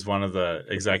Savage is one of the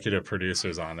executive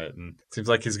producers on it, and it seems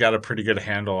like he's got a pretty good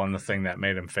handle on the thing that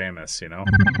made him famous, you know?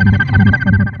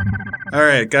 All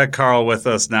right, got Carl with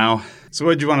us now. So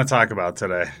what do you want to talk about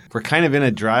today? We're kind of in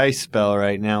a dry spell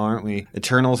right now, aren't we?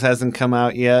 Eternals hasn't come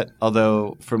out yet,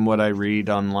 although from what I read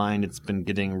online, it's been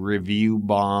getting review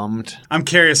bombed. I'm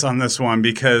curious on this one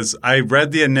because I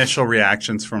read the initial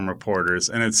reactions from reporters,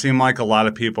 and it seemed like a lot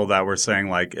of people that were saying,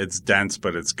 like, it's dense,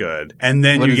 but it's good. And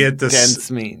then you get this...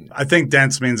 dense mean? I think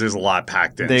dense means there's a lot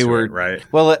packed into it, right?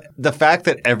 Well, the fact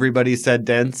that everybody said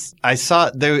dense, I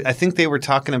think they were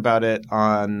talking about it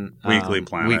on... Weekly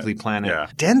Planet. Yeah.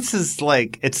 Dense is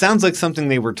like, it sounds like something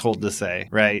they were told to say,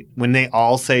 right? When they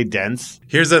all say dense.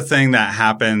 Here's a thing that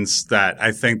happens that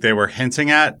I think they were hinting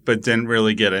at, but didn't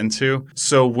really get into.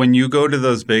 So when you go to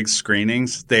those big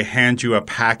screenings, they hand you a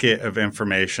packet of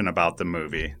information about the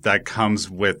movie that comes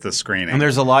with the screening. And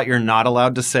there's a lot you're not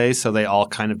allowed to say, so they all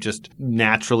kind of just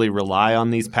naturally rely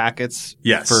on these packets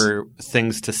for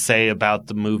things to say about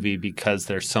the movie because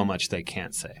there's so much they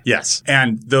can't say. Yes.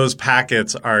 And those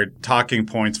packets are talking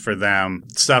points for them,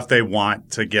 stuff they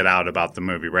want to get out about the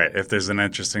movie, right? If there's an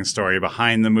interesting story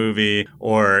behind the movie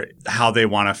or how they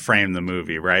want to frame the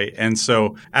movie, right? And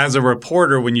so as a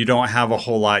reporter, when you don't have a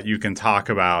whole lot you can talk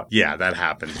about, yeah, that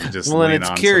happens. You just well, lean and it's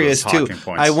on curious to those too. talking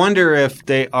points. I wonder if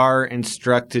they are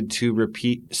instructed to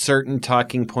repeat certain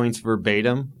talking points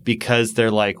verbatim because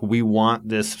they're like, we want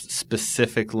this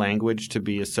specific language to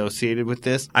be associated with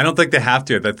this. I don't think they have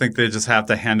to. I think they just have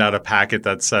to hand out a packet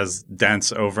that says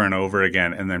dense over and over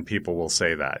again, and then people will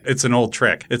say that. It's an old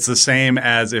trick. It's the same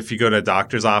as if you go to a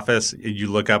doctor's office,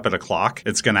 you look up at a clock,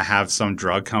 it's going to have some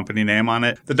drug company name on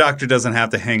it. The doctor doesn't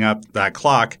have to hang up that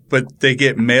clock, but they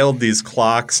get mailed these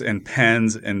clocks and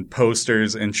pens and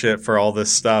posters and shit for all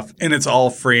this stuff, and it's all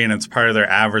free and it's part of their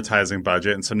advertising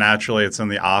budget. And so naturally it's in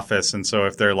the office. And so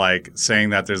if they're like saying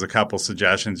that there's a couple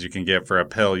suggestions you can get for a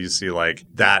pill, you see like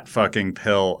that fucking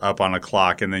pill up on a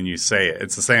clock and then you say it.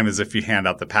 It's the same as if you hand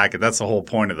out the packet. That's the whole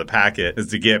point of the packet is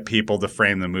to get people to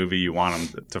frame the movie you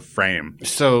want them to frame.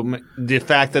 So the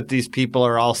fact that these people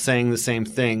are all saying the same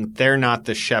thing, they're not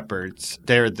the shepherds.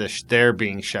 They're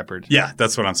being shepherded. Yeah,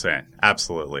 that's what I'm saying.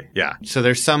 Absolutely. Yeah. So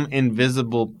there's some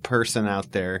invisible person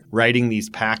out there writing these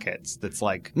packets that's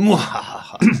like,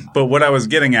 "Mwahaha." But what I was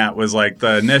getting at was like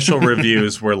the initial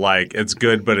reviews were like, it's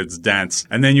good, but it's dense.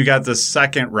 And then you got the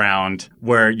second round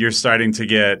where you're starting to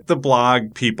get the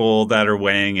blog people that are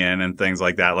weighing in and things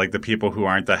like that, like the people who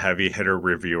aren't the heavy hitter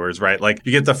reviewers, right? Like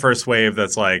you get the first wave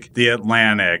that's like the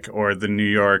Atlantic or the New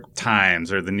York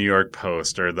Times or the New York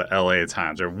Post or the LA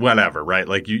Times or whatever, right?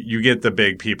 Like you get the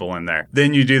big people in there.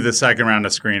 Then you do the second round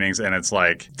of screenings and it's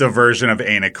like the version of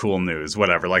Ain't It Cool News,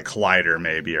 whatever, like Collider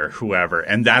maybe or whoever.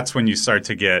 And that's when you start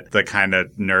to get the kind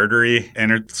of nerdery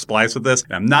interspliced with this.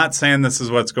 And I'm not saying this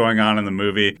is what's going on in the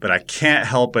movie, but I can't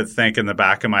help but think in the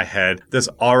back of my head, this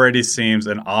already seems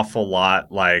an awful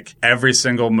lot like every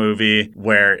single movie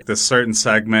where the certain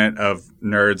segment of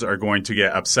nerds are going to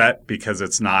get upset because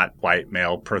it's not white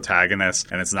male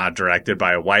protagonist and it's not directed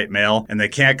by a white male. And they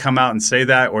can't come out and say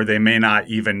that, or they may not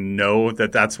even know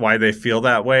that that's why they feel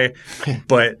that way.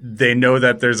 But they know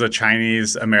that there's a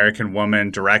Chinese American woman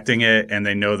directing it and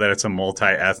they know that it's a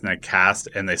multi-ethnic cast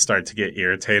and they start to get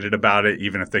irritated about it,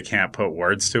 even if they can't put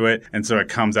words to it. And so it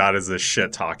comes out as this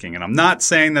shit talking. And I'm not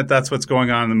saying that that's what's going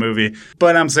on in the movie,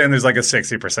 but I'm saying there's like a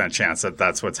 60% chance that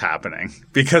that's what's happening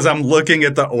because I'm looking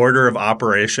at the order of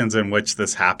operations in which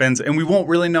this happens, and we won't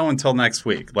really know until next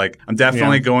week. Like, I'm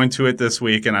definitely going to it this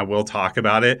week, and I will talk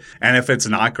about it. And if it's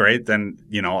not great, then,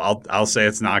 you know, I'll say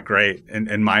it's not great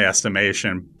in my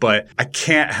estimation. But I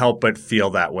can't help but feel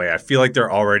that way. I feel like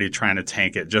they're already trying to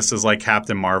tank it, just as like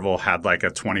Captain Marvel had like a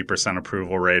 20%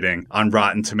 approval rating on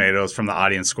Rotten Tomatoes from the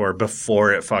audience score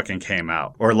before it fucking came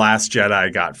out. Or Last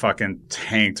Jedi got fucking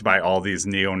tanked by all these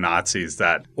neo-Nazis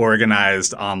that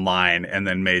organized online and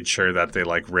then made sure that they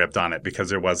like ripped on it because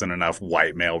there wasn't enough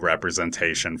white male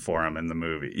representation for him in the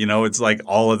movie. You know, it's like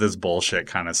all of this bullshit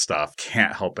kind of stuff.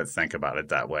 Can't help but think about it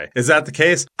that way. Is that the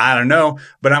case? I don't know,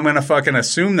 but I'm going to fucking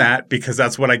assume that because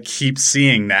that's what I keep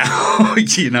seeing now,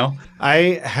 you know?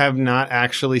 I have not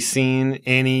actually seen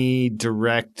any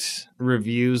direct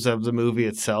reviews of the movie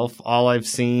itself. All I've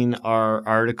seen are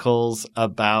articles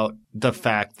about the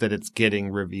fact that it's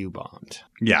getting review bombed.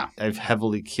 Yeah. I've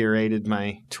heavily curated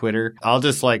my Twitter. I'll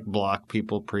just like block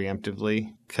people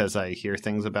preemptively because I hear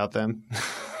things about them.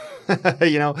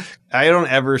 You know, I don't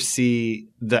ever see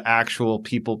the actual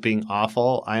people being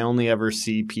awful. I only ever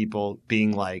see people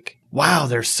being like, wow,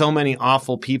 there's so many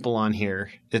awful people on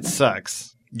here. It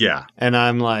sucks. Yeah. And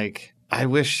I'm like, I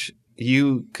wish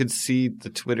you could see the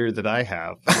Twitter that I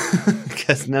have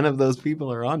because none of those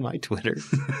people are on my Twitter.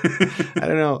 I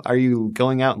don't know. Are you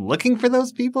going out and looking for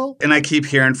those people? And I keep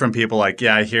hearing from people like,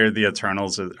 yeah, I hear the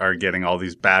Eternals are getting all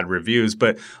these bad reviews.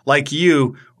 But like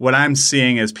you, what I'm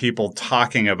seeing is people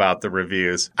talking about the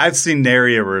reviews. I've seen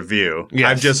nary a review. Yes.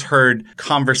 I've just heard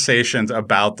conversations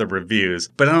about the reviews.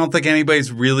 But I don't think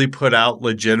anybody's really put out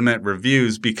legitimate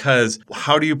reviews because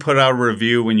how do you put out a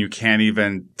review when you can't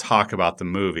even talk about the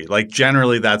movie? Like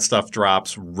generally that stuff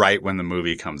drops right when the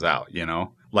movie comes out, you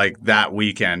know? Like that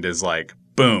weekend is like,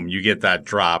 boom, you get that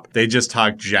drop. They just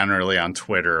talk generally on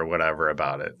Twitter or whatever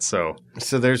about it. So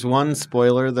there's one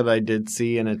spoiler that I did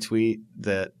see in a tweet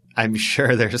that I'm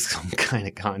sure there's some kind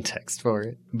of context for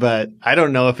it, but I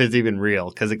don't know if it's even real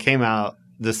because it came out.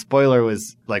 The spoiler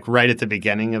was like right at the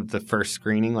beginning of the first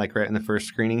screening, like right in the first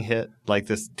screening hit, like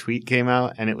this tweet came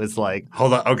out and it was like,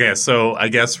 hold on. Okay. So I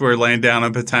guess we're laying down a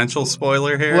potential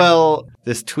spoiler here. Well,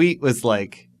 this tweet was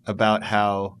like about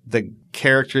how the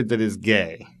character that is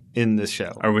gay in the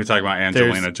show. Are we talking about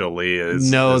Angelina Jolie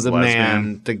is no, is the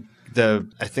lesbian? man,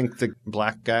 I think the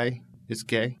black guy is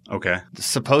gay. Okay.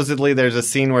 Supposedly there's a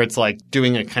scene where it's like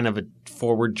doing a kind of a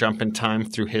forward jump in time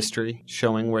through history,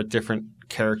 showing where different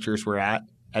characters were at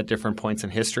different points in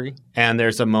history. And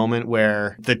there's a moment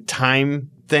where the time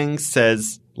thing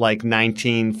says like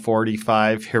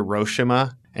 1945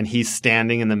 Hiroshima, and he's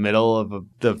standing in the middle of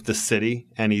the city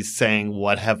and he's saying,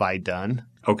 "What have I done?"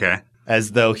 Okay.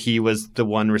 As though he was the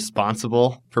one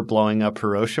responsible for blowing up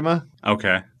Hiroshima.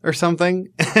 Okay. Or something.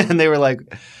 And they were like,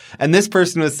 and this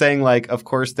person was saying like, of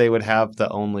course they would have the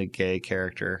only gay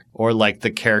character or like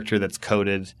the character that's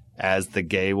coded as the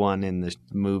gay one in the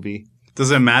movie.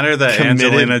 Does it matter that Committed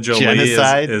Angelina Jolie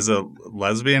genocide? is a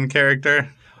lesbian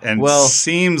character? And Well,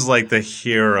 seems like the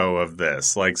hero of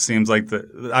this. Like, seems like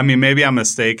I mean, maybe I'm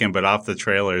mistaken, but off the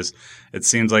trailers, it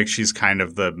seems like she's kind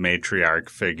of the matriarch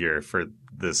figure for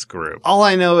this group. all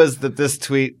I know is that this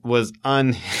tweet was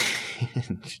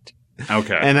unhinged.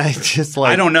 Okay. And I just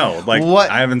like I don't know. Like, what-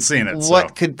 I haven't seen it.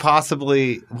 what could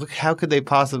possibly how could they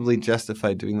possibly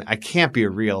justify doing that? It can't be a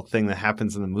real thing that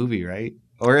happens in the movie, right?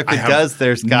 Or if I it have does,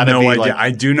 there's got to no be idea. like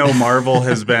I do know Marvel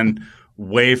has been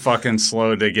way fucking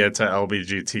slow to get to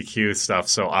LGBTQ stuff,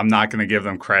 so I'm not going to give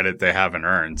them credit they haven't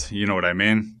earned. You know what I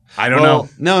mean? I don't know.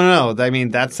 No. I mean,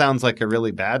 that sounds like a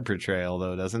really bad portrayal,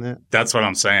 though, doesn't it? That's what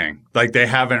I'm saying. Like, they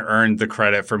haven't earned the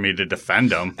credit for me to defend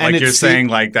them. And Like, you're it's- saying,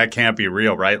 like, that can't be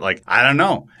real, right? Like, I don't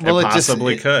know. It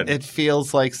possibly could. It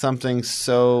feels like something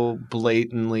so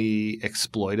blatantly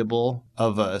exploitable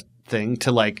of a thing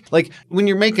to like when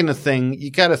you're making a thing,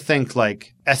 you got to think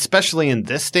like, especially in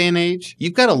this day and age,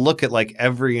 you've got to look at like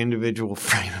every individual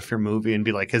frame of your movie and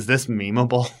be like, is this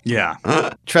memeable? Yeah.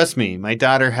 Trust me, my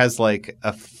daughter has like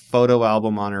a photo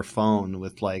album on her phone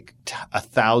with like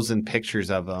 1,000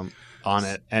 pictures of them on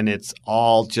it, and it's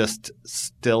all just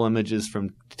still images from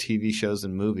TV shows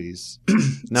and movies.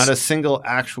 Not a single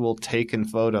actual taken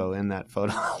photo in that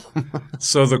photo album.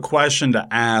 So the question to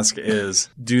ask is,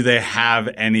 do they have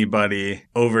anybody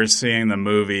overseeing the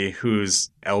movie who's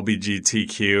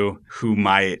LGBTQ who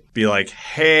might be like,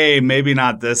 hey, maybe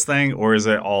not this thing? Or is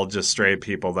it all just straight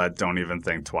people that don't even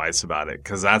think twice about it?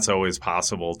 Because that's always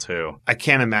possible too. I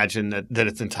can't imagine that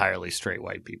it's entirely straight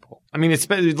white people. I mean,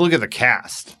 look at the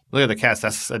cast. Look at the cast.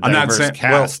 That's a I'm not diverse saying-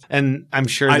 cast. And I'm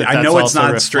sure that I that's know it's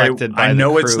also not straight. reflected by I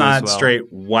know the it's crew not as well.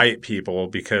 straight white people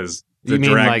because the You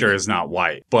mean director like- is not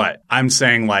white. But I'm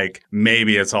saying like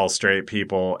maybe it's all straight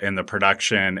people in the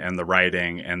production and the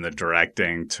writing and the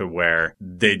directing to where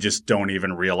they just don't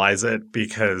even realize it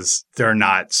because they're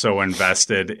not so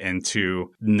invested into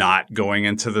not going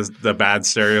into the bad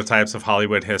stereotypes of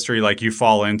Hollywood history. Like you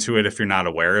fall into it if you're not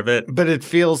aware of it. But it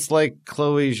feels like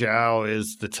Chloe Zhao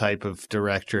is the type of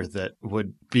director that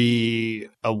would be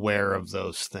aware of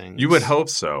those things. You would hope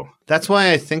so. That's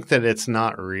why I think that it's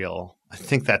not real. I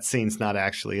think that scene's not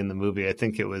actually in the movie. I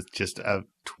think it was just a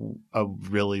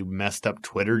really messed up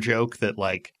Twitter joke that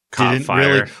like Caught didn't fire.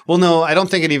 really. Well, no, I don't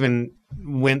think it even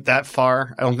went that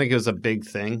far. I don't think it was a big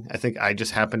thing. I think I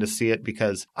just happened to see it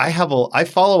because I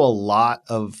follow a lot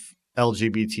of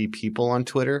LGBT people on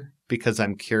Twitter because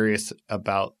I'm curious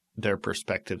about their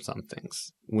perspectives on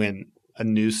things. When a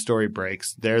news story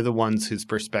breaks, they're the ones whose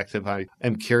perspective I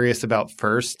am curious about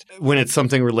first when it's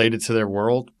something related to their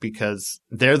world, because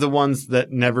they're the ones that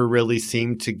never really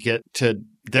seem to get to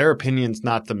their opinions,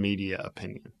 not the media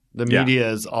opinion. The Yeah.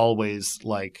 media is always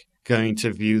like going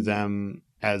to view them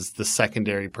as the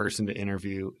secondary person to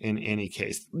interview in any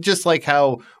case. Just like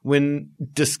how when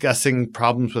discussing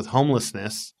problems with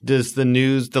homelessness, does the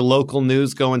local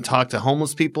news go and talk to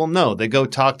homeless people? No, they go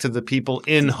talk to the people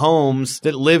in homes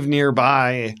that live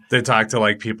nearby. They talk to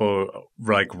like people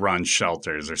like run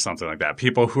shelters or something like that.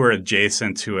 People who are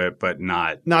adjacent to it, but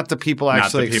not Not the people not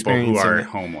actually the people who experiencing are it.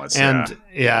 homeless. And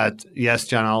yes,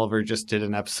 John Oliver just did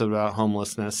an episode about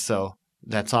homelessness, so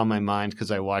that's on my mind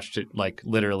because I watched it like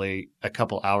literally a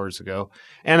couple hours ago.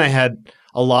 And I had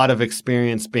a lot of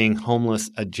experience being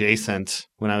homeless adjacent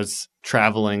when I was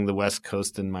traveling the West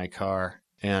Coast in my car,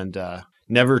 and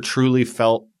never truly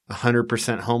felt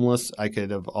 100% homeless. I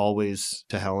could have always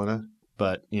to Helena,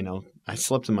 but you know, I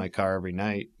slept in my car every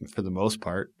night for the most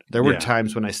part. There were Yeah.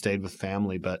 times when I stayed with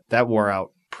family, but that wore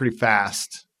out pretty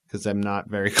fast because I'm not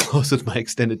very close with my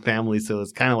extended family. So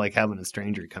it's kind of like having a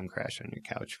stranger come crash on your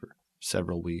couch for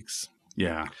several weeks.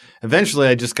 yeah. Eventually,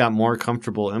 I just got more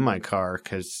comfortable in my car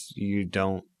because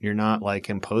you're not like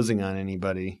imposing on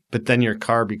anybody. But then your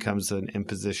car becomes an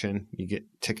imposition. You get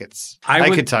tickets. I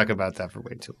would- could talk about that for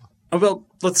way too long. Oh, well,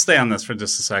 let's stay on this for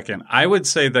just a second. I would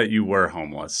say that you were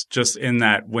homeless, just in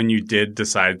that when you did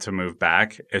decide to move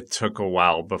back, it took a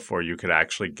while before you could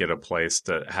actually get a place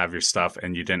to have your stuff,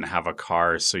 and you didn't have a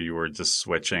car, so you were just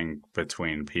switching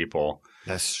between people.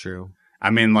 That's true. I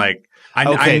mean, like, I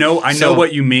Okay, know so-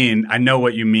 what you mean. I know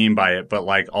what you mean by it, but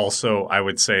like, also, I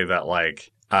would say that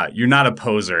like, you're not a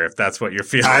poser if that's what you're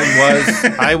feeling.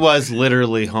 I was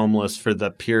literally homeless for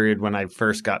the period when I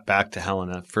first got back to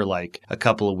Helena for like a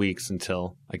couple of weeks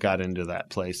until I got into that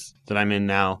place that I'm in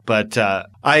now. But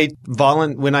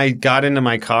when I got into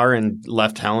my car and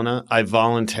left Helena, I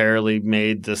voluntarily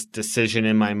made this decision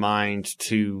in my mind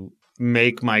to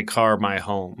make my car my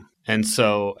home. And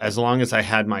so as long as I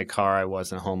had my car, I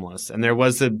wasn't homeless. And there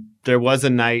was a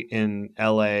night in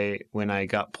LA when I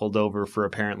got pulled over for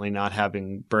apparently not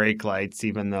having brake lights,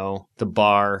 even though the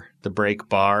brake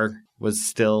bar was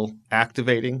still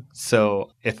activating.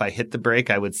 So if I hit the brake,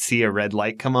 I would see a red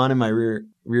light come on in my rear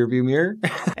rearview mirror.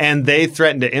 And they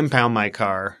threatened to impound my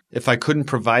car if I couldn't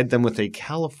provide them with a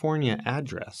California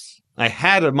address. I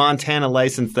had a Montana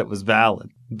license that was valid,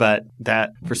 but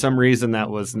that for some reason that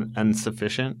was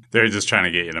insufficient. They're just trying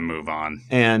to get you to move on.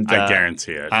 And I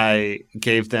guarantee it. I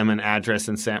gave them an address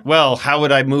in Well, how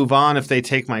would I move on if they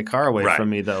take my car away from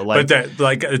me, though? But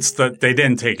they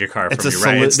didn't take your car from you,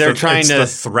 right? It's the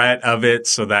threat of it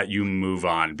so that you move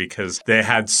on, because they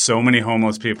had so many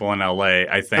homeless people in LA.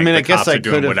 I think the cops are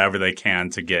doing whatever they can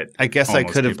to get. I guess I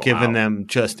could have given them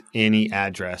just any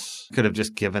address. Could have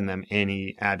just given them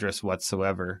any address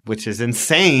whatsoever, which is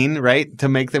insane, right? To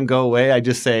make them go away, I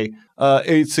just say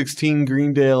 816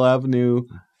 Greendale Avenue,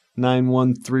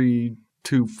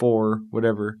 91324,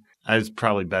 whatever. I was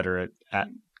probably better at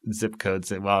zip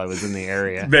codes while I was in the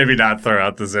area. Maybe not throw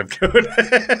out the zip code.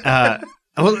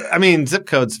 Well, I mean, zip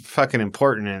code's fucking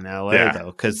important in LA,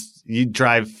 though, because you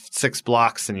drive 6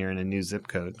 blocks and you're in a new zip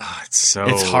code. Oh, it's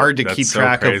hard to keep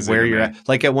track of where you're at.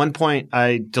 Like at one point,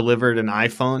 I delivered an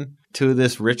iPhone to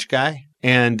this rich guy.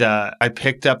 And I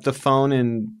picked up the phone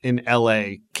in LA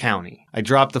County. I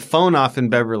dropped the phone off in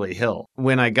Beverly Hill.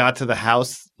 When I got to the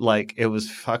house, like, it was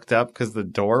fucked up because the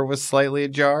door was slightly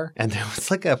ajar. And there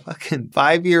was like a fucking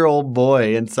 5-year-old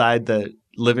boy inside the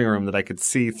living room that I could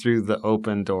see through the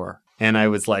open door. And I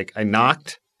was like, I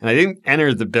knocked and I didn't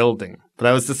enter the building. But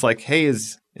I was just like, hey,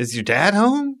 is your dad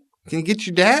home? Can you get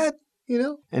your dad? You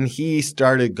know? And he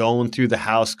started going through the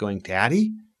house going,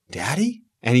 Daddy? Daddy?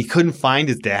 And he couldn't find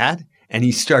his dad. And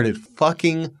he started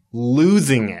fucking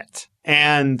losing it.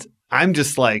 And I'm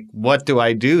just like, what do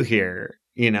I do here?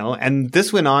 You know, and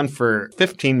this went on for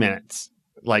 15 minutes.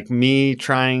 Like me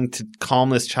trying to calm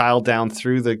this child down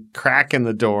through the crack in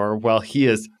the door while he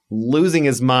is losing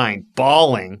his mind,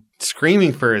 bawling,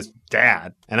 screaming for his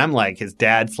dad. And I'm like, his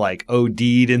dad's like OD'd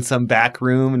in some back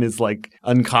room and is like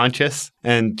unconscious.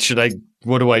 And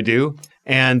what do I do?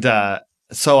 And,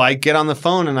 so I get on the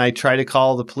phone and I try to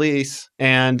call the police,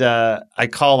 and I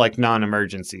call like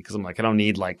non-emergency because I'm like, I don't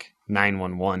need like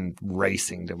 911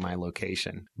 racing to my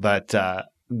location. But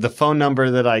the phone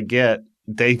number that I get,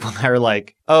 they are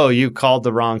like, oh, you called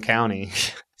the wrong county.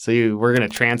 So we're going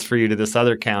to transfer you to this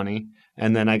other county.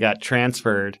 And then I got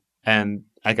transferred, and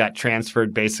I got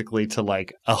transferred basically to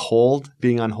like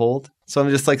being on hold. So I'm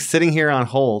just like sitting here on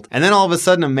hold. And then all of a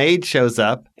sudden a maid shows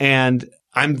up, and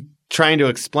I'm trying to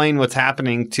explain what's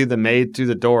happening to the maid through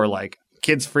the door, like,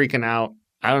 kid's freaking out.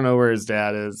 I don't know where his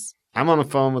dad is. I'm on the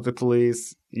phone with the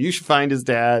police. You should find his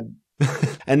dad.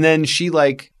 And then she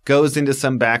like goes into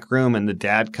some back room, and the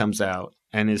dad comes out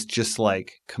and is just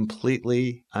like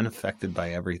completely unaffected by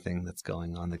everything that's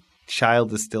going on. The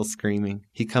child is still screaming.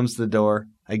 He comes to the door.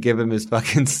 I give him his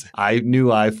fucking new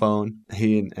iPhone.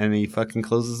 He fucking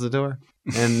closes the door.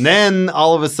 And then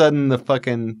all of a sudden the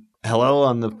fucking hello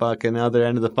on the fucking other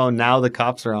end of the phone. Now the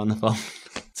cops are on the phone.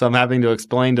 So I'm having to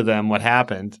explain to them what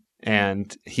happened.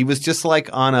 And he was just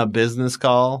like on a business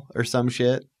call or some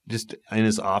shit, just in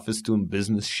his office doing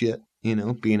business shit, you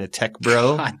know, being a tech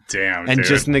bro. God damn, and dude.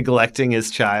 Just neglecting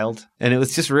his child. And it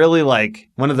was just really like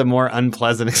one of the more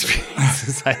unpleasant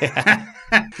experiences I had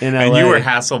in LA. And you were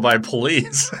hassled by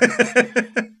police.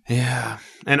 Yeah.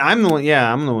 And I'm the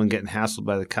one getting hassled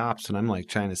by the cops, and I'm like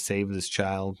trying to save this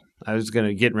child. I was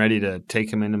getting ready to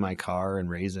take him into my car and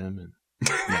raise him. And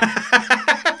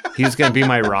he was going to be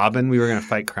my Robin. We were going to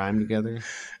fight crime together.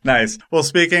 Nice. Well,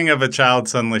 speaking of a child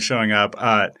suddenly showing up,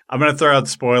 I'm going to throw out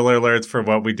spoiler alerts for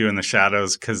What We Do in the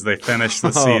Shadows because they finished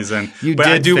the season. You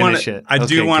did finish it. I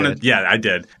do want to. Yeah, I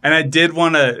did. And I did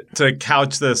want to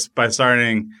couch this by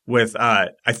starting with, I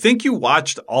think you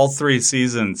watched all 3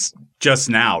 seasons just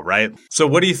now, right? So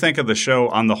what do you think of the show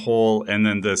on the whole, and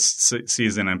then this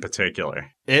season in particular?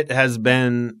 It has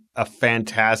been a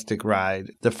fantastic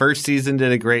ride. The first season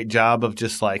did a great job of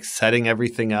just like setting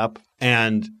everything up.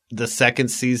 And the second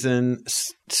season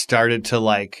started to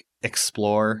like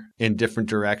explore in different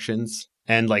directions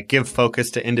and like give focus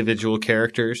to individual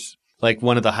characters. Like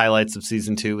one of the highlights of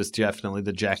season 2 was definitely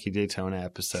the Jackie Daytona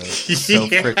episode. So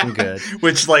freaking good.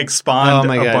 Which like spawned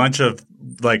a bunch of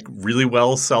like really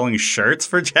well selling shirts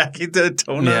for Jackie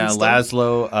Daytona. Yeah,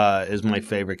 Laszlo is my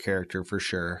favorite character for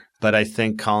sure. But I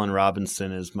think Colin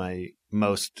Robinson is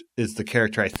the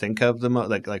character I think of the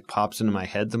most, like pops into my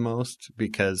head the most,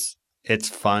 because it's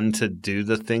fun to do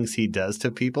the things he does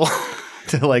to people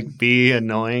to like be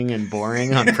annoying and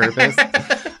boring on purpose.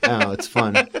 Oh, it's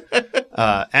fun.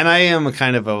 And I am a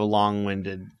kind of a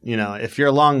long-winded, if you're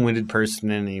a long-winded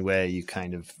person in any way, you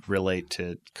kind of relate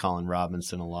to Colin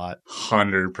Robinson a lot.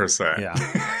 100%.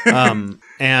 Yeah.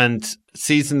 And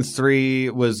season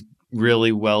 3 was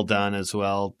really well done as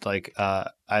well. Like,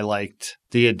 I liked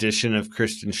the addition of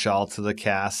Kristen Schaal to the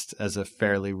cast as a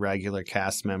fairly regular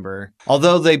cast member.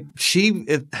 Although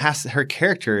her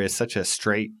character is such a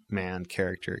straight man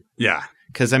character. Yeah.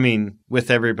 Because, I mean, with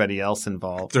everybody else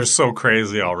involved. They're so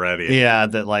crazy already. Yeah,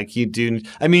 that like you do.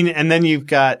 I mean, and then you've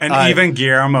got. And even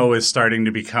Guillermo is starting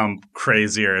to become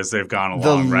crazier as they've gone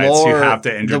along, the right? lore, So you have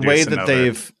to introduce the way that another.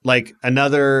 they've, like,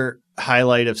 another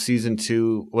highlight of season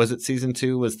 2, was it season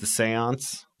 2? Was the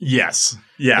seance? Yes.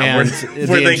 Yeah. And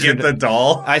Where they get the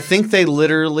doll. I think they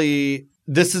literally.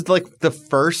 This is like the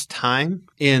first time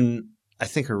in, I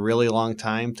think, a really long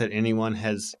time that anyone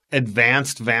has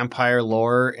advanced vampire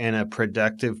lore in a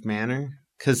productive manner.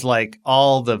 Because, like,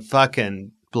 all the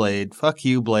fucking Blade, fuck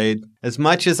you, Blade. As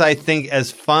much as I think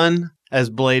as fun as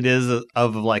Blade is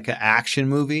of like an action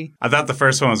movie. I thought the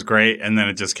first one was great, and then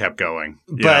it just kept going.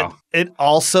 But it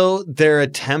also, their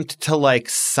attempt to like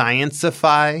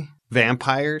science-ify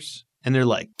vampires. And they're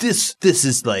like, this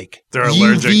is like they're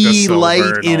allergic to UV silver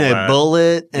light and in all a that.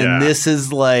 bullet. And Yeah. this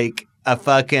is like a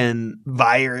fucking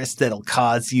virus that'll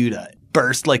cause you to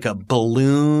burst like a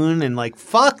balloon. And like,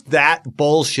 fuck that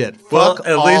bullshit. Well, Fuck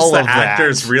at least all the of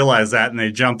actors that. realized that, and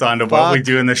they jumped onto what Fuck. we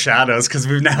do in the shadows, because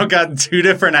we've now gotten 2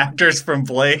 different actors from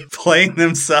Blade playing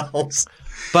themselves.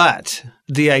 But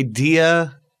the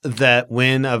idea that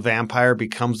when a vampire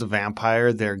becomes a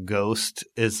vampire, their ghost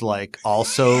is like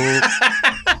also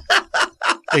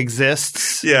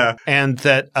exists. Yeah. And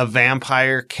that a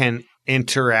vampire can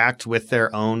interact with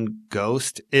their own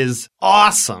ghost is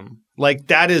awesome. Like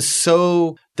that is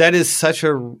such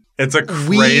a It's a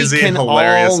we crazy, can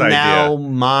hilarious all idea. now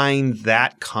mine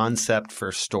that concept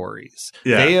for stories.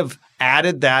 Yeah. They have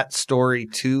added that story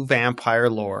to vampire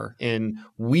lore, and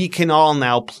we can all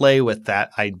now play with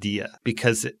that idea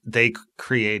because they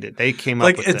came up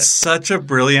Like, with it's it. such a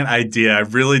brilliant idea. I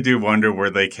really do wonder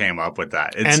where they came up with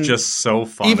that. It's And just so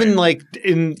funny. Even like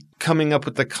in coming up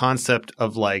with the concept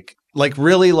of like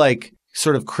really like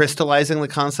sort of crystallizing the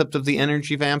concept of the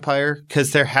energy vampire,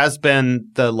 because there has been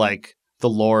the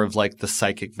lore of like the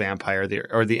psychic vampire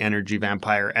or the energy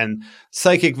vampire, and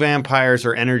psychic vampires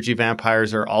or energy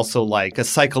vampires are also like a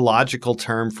psychological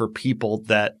term for people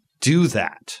that do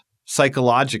that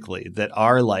psychologically, that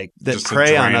are like that Just to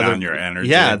prey on drain other on your energy.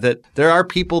 Yeah, that there are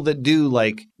people that do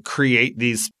like create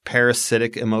these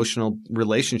parasitic emotional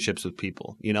relationships with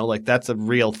people, you know, like that's a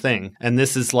real thing. And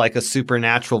this is like a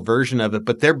supernatural version of it,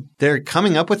 but they're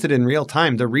coming up with it in real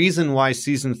time. The reason why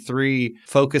season 3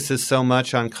 focuses so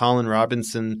much on Colin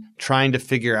Robinson trying to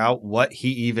figure out what he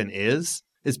even is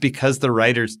because the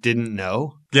writers didn't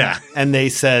know. Yeah. And they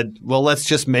said, well, let's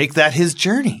just make that his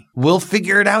journey. We'll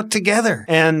figure it out together.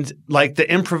 And like the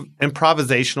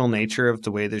improvisational nature of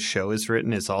the way this show is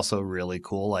written is also really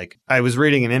cool. Like I was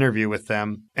reading an interview with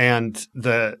them, and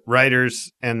the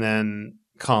writers, and then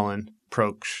Colin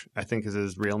Proksch, I think is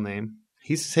his real name.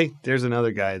 There's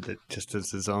another guy that just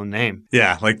is his own name.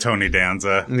 Yeah, like Tony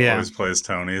Danza. Yeah. Always plays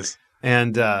Tony's.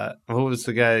 And who was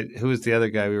the other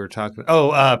guy we were talking about?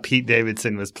 Oh, Pete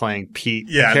Davidson was playing Pete.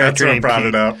 Yeah, that's character what named brought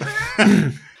Pete. it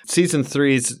up. Season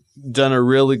 3's done a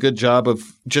really good job of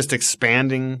just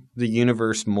expanding the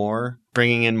universe more,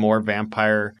 bringing in more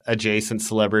vampire adjacent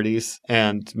celebrities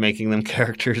and making them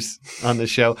characters on the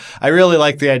show. I really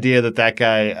like the idea that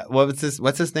guy, what's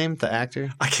his name? The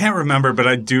actor? I can't remember, but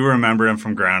I do remember him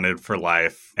from Grounded for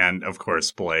Life and, of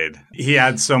course, Blade. He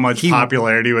had so much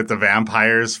popularity with the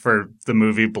vampires for the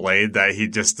movie Blade that he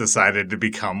just decided to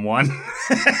become one.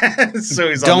 So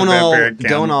he's on the vampire camp.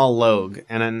 Donal Logue,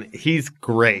 and then he's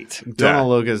great. Donal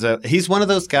Logue he's one of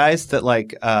those guys that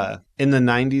like in the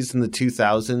 90s and the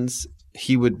 2000s,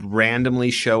 he would randomly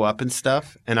show up and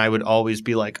stuff, and I would always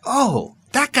be like, oh,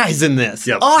 that guy's in this.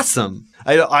 Yep. Awesome.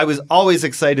 I was always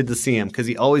excited to see him because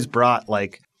he always brought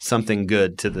like something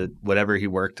good to the whatever he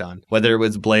worked on, whether it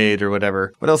was Blade or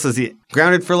whatever. What else is he?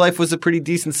 Grounded for Life was a pretty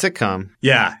decent sitcom.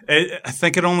 Yeah, I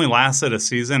think it only lasted a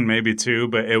season, maybe 2,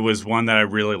 but it was one that I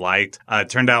really liked. It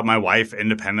turned out my wife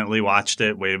independently watched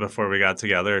it way before we got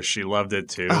together. She loved it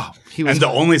too. Oh, and the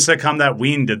only sitcom that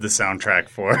Ween did the soundtrack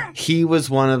for. He was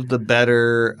one of the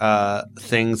better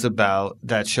things about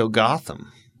that show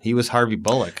Gotham. He was Harvey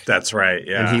Bullock. That's right,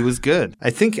 yeah. And he was good.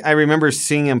 I think I remember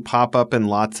seeing him pop up in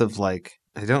lots of like,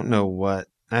 I don't know what.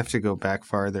 I have to go back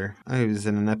farther. Oh, he was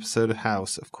in an episode of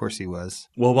House. Of course he was.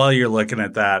 Well, while you're looking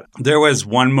at that, there was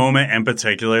one moment in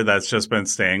particular that's just been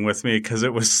staying with me because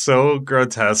it was so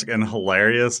grotesque and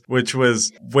hilarious, which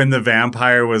was when the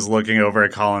vampire was looking over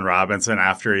at Colin Robinson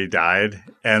after he died.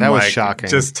 and That was like shocking.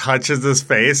 just touches his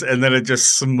face and then it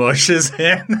just smushes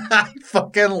in. I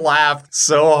fucking laughed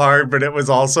so hard, but it was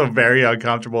also very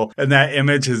uncomfortable. And that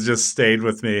image has just stayed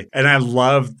with me. And I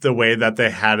loved the way that they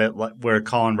had it where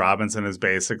Colin Robinson is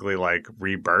basically like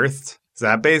rebirthed. Is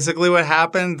that basically what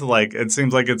happened? Like, it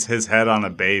seems like it's his head on a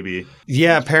baby.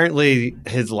 Yeah, apparently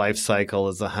his life cycle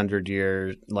is a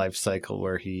 100-year life cycle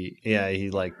where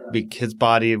his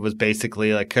body was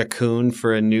basically a cocoon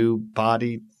for a new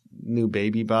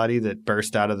baby body that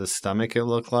burst out of the stomach, it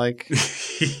looked like.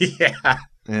 Yeah.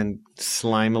 And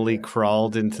slimily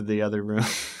crawled into the other room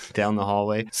down the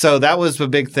hallway. So that was a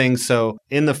big thing. So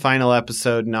in the final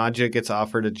episode, Nadja gets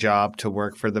offered a job to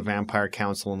work for the Vampire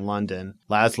Council in London.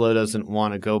 Laszlo doesn't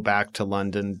want to go back to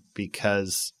London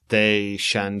because they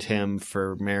shunned him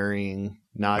for marrying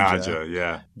Nadja,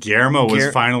 yeah. Guillermo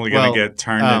was finally going to get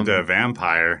turned into a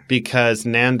vampire. Because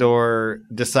Nandor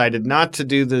decided not to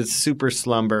do the super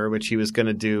slumber, which he was going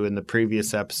to do in the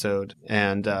previous episode,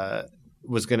 and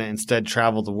was going to instead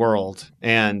travel the world,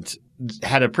 and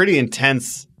had a pretty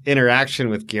intense interaction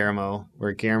with Guillermo,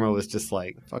 where Guillermo was just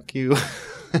like, fuck you.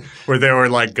 Where they were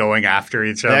like going after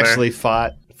each other. They actually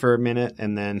fought for a minute,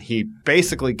 and then he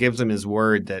basically gives him his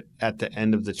word that at the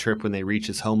end of the trip, when they reach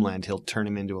his homeland, he'll turn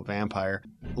him into a vampire.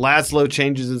 Laszlo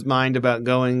changes his mind about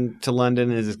going to London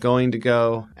and is going to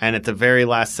go, and at the very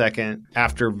last second,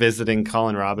 after visiting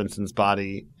Colin Robinson's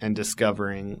body and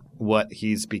discovering what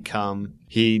he's become,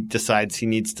 he decides he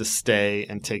needs to stay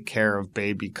and take care of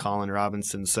baby Colin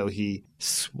Robinson, so he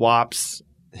swaps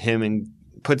him and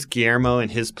puts Guillermo in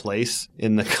his place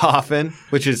in the coffin,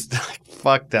 which is like,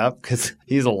 fucked up because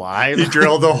he's alive. He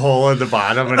drilled a hole in the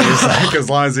bottom and he's like, as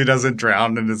long as he doesn't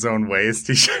drown in his own waste,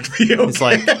 he should be okay. It's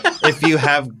like, if you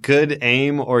have good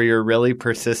aim or you're really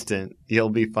persistent, you'll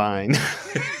be fine.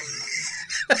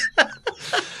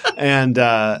 And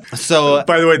so...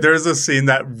 By the way, there's a scene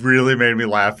that really made me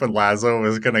laugh when Laszlo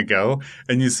was going to go,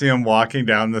 and you see him walking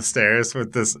down the stairs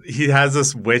with this... He has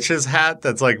this witch's hat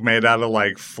that's like made out of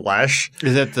like flesh.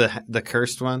 Is that the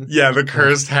cursed one? Yeah, the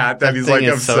cursed hat that he's like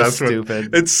obsessed so with.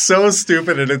 Stupid. It's so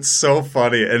stupid and it's so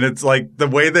funny. And it's like the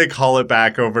way they call it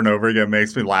back over and over again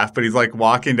makes me laugh. But he's like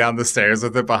walking down the stairs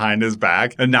with it behind his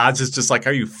back. And Nodge is just like,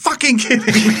 are you fucking kidding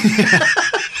me?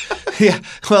 Yeah,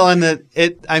 well,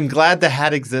 I'm glad the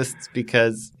hat exists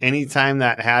because anytime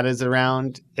that hat is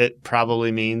around, it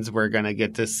probably means we're gonna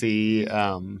get to see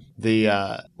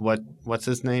what's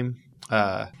his name?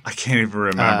 I can't even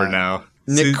remember now.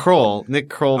 Nick Kroll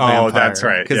vampire. Oh, that's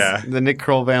right. Yeah, the Nick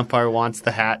Kroll vampire wants the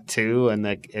hat too, and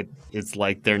it's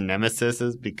like their nemesis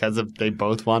is because of they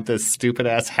both want this stupid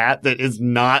ass hat that is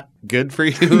not good for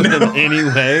you in any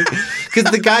way.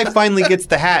 Because the guy finally gets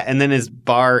the hat, and then his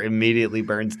bar immediately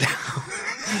burns down,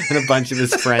 and a bunch of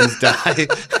his friends die,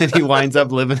 and he winds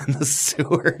up living in the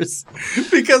sewers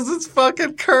because it's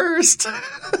fucking cursed.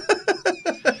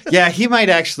 Yeah, he might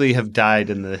actually have died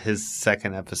in his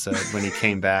second episode when he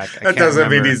came back. That doesn't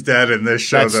mean he's dead in this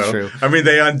show, That's though. True. I mean,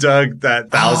 they undug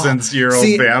that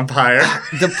thousands-year-old vampire.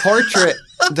 The portrait...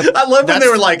 I love when they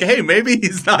were like, hey, maybe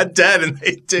he's not dead, and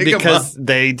they dig him up. Because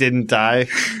they didn't die.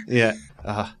 Yeah.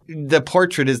 The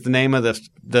portrait is the name of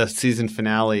the season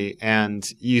finale, and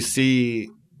you see...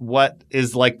 what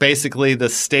is like basically the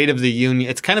State of the Union.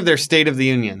 It's kind of their State of the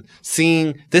Union.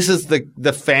 Seeing this is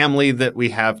the family that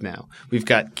we have now. We've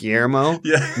got Guillermo,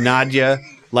 Nadja,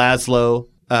 Laszlo,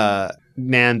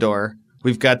 Nandor.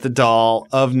 We've got the doll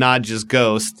of Nadja's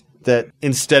ghost that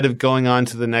instead of going on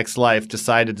to the next life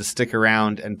decided to stick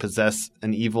around and possess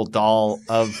an evil doll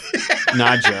of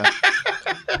Nadja.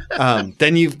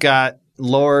 Then you've got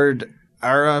Lord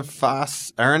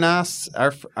Aranas,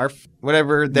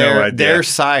 whatever, their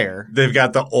sire. They've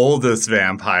got the oldest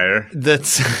vampire.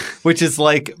 Which is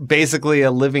like basically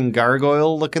a living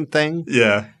gargoyle looking thing.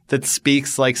 Yeah. That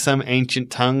speaks like some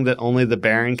ancient tongue that only the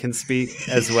Baron can speak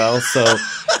as well. So,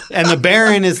 and the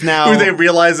Baron is now... Who they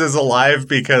realize is alive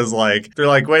because like, they're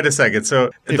like, wait a second.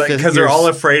 So, because they're all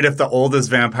afraid if the oldest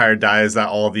vampire dies that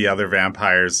all the other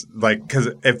vampires, like, because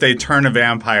if they turn a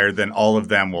vampire, then all of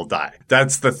them will die.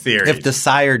 That's the theory. If the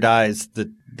sire dies,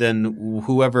 then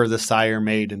whoever the sire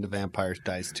made into vampires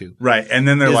dies too. Right. And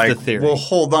then they're like, well,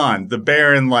 hold on. The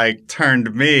Baron like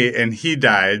turned me and he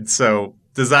died. So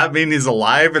does that mean he's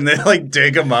alive? And they like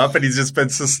dig him up and he's just been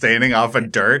sustaining off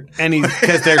of dirt. And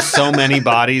because there's so many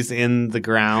bodies in the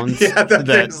ground. Yeah,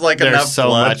 there's like enough so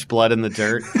blood. Much blood in the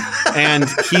dirt. And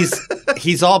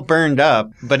he's all burned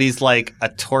up, but he's like a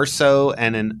torso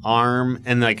and an arm,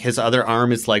 and like his other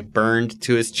arm is like burned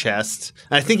to his chest.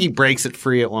 And I think he breaks it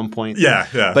free at one point. Yeah,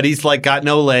 yeah. But he's like got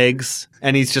no legs.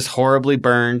 and he's just horribly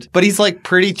burned. But he's like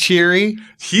pretty cheery.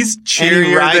 He's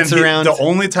cheerier rides than around. The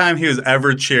only time he was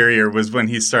ever cheerier was when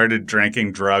he started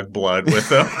drinking drug blood with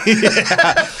them.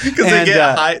 Because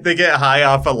they get high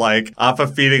off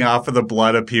of feeding off of the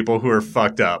blood of people who are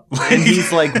fucked up. And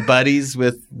he's like buddies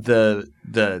with the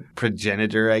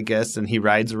progenitor, I guess, and he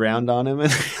rides around on him.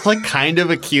 And like kind of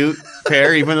a cute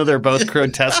pair, even though they're both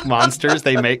grotesque monsters,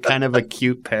 they make kind of a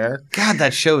cute pair. God,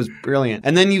 that show is brilliant.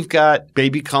 And then you've got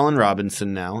baby Colin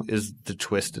Robinson now is the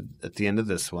twist at the end of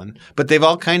this one. But they've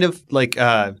all kind of like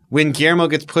when Guillermo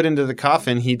gets put into the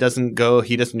coffin, he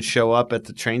doesn't show up at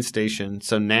the train station.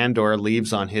 So Nandor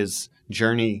leaves on his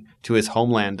journey to his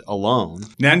homeland alone.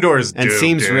 Nandor's and doomed,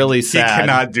 seems dude. really sad. He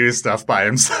cannot do stuff by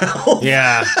himself.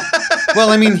 Yeah. Well,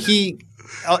 I mean,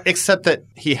 except that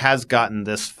he has gotten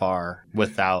this far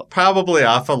without. Probably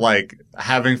off of like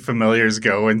having familiars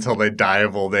go until they die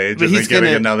of old age and then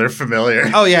getting another familiar.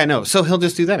 Oh, yeah, no. So he'll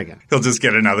just do that again. He'll just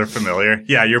get another familiar.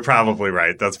 Yeah, you're probably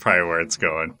right. That's probably where it's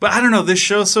going. But I don't know. This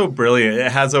show's so brilliant.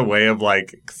 It has a way of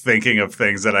like thinking of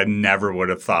things that I never would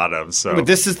have thought of. So, but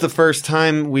this is the first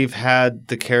time we've had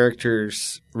the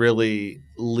characters really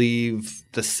leave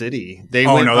the city. They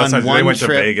went to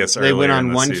Vegas earlier. They went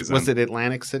on one. Season. Was it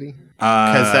Atlantic City?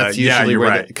 Because that's usually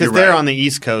where. Because they're on the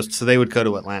East Coast, so they would go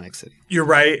to Atlantic City. You're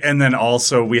right. And then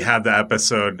also we had the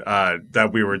episode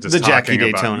that we were just talking Jackie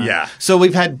about. Daytona. Yeah. So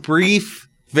we've had brief,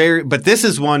 but this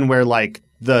is one where like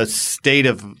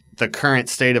the current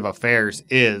state of affairs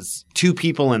is two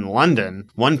people in London,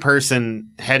 one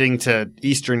person heading to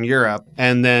Eastern Europe,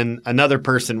 and then another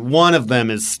person. One of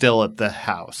them is still at the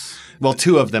house. Well,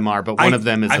 two of them are, but one of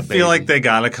them is a baby. I feel like they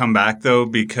got to come back, though,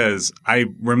 because I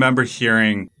remember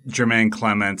hearing Jermaine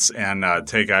Clements and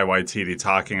Taika Waititi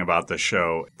talking about the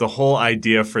show. The whole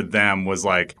idea for them was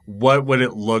like, what would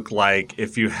it look like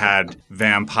if you had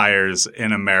vampires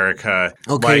in America?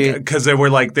 Okay, because they were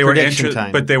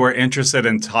time. But they were interested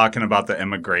in talking about the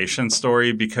immigration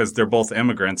story because they're both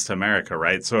immigrants to America,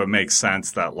 right? So it makes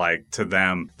sense that like to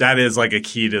them, that is like a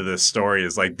key to this story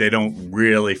is like they don't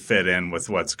really fit in with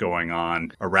what's going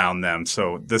on around them.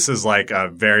 So this is like a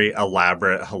very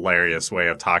elaborate, hilarious way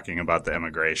of talking about the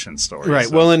immigration story. Right.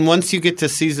 So. Well, and once you get to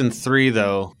season 3,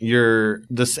 though,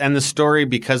 the story,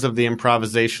 because of the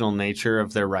improvisational nature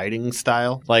of their writing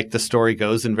style, like the story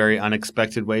goes in very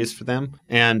unexpected ways for them,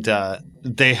 and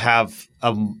they have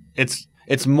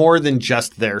it's more than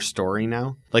just their story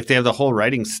now. Like they have the whole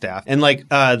writing staff. And like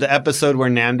the episode where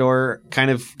Nandor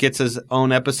kind of gets his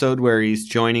own episode where he's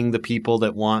joining the people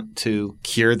that want to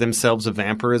cure themselves of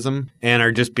vampirism and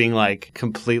are just being like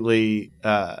completely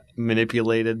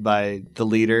manipulated by the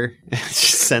leader.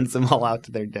 She sends them all out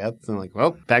to their deaths. And like,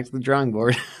 well, back to the drawing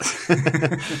board.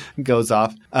 Goes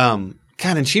off. God,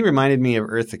 and she reminded me of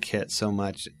Eartha Kitt so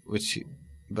much.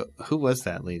 But who was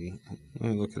that lady?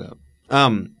 Let me look it up.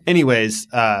 Anyways,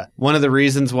 one of the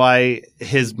reasons why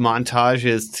his montage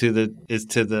is to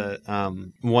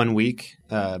the 1 week,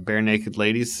 Bare Naked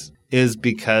Ladies is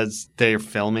because they're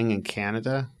filming in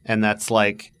Canada and that's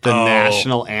like the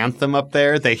national anthem up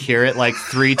there. They hear it like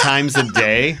 3 times a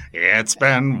day. It's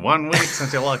been 1 week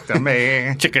since you looked at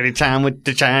me. Chickadee time with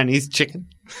the Chinese chicken.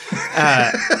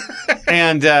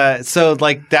 So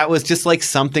like that was just like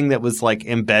something that was like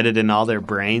embedded in all their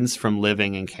brains from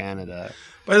living in Canada.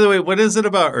 By the way, what is it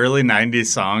about early 90s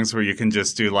songs where you can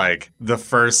just do like the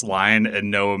first line and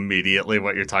know immediately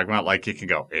what you're talking about? Like you can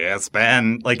go, it's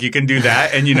been, like you can do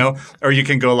that and you know, or you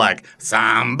can go like,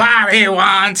 somebody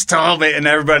once told me, and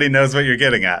everybody knows what you're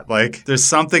getting at. Like there's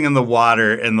something in the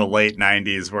water in the late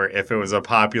 90s where if it was a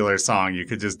popular song, you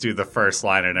could just do the first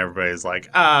line and everybody's like,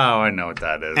 oh, I know what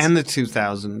that is. And the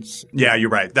 2000s. Yeah, you're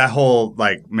right. That whole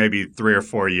like maybe 3 or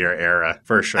 4 year era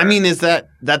for sure. I mean,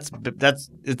 that's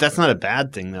not a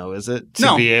bad thing though, is it? To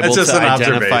no, be able it's just to an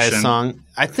identify observation. a song.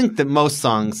 I think that most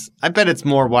songs, I bet it's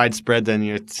more widespread than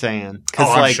you're saying.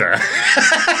 I'm sure.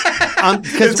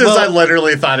 It's just I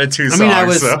literally thought of 2 songs. I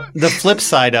mean, the flip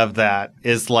side of that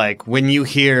is like when you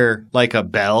hear like a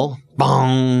bell,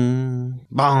 bong,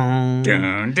 bong.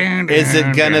 Dun, dun, dun, is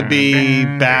it going to be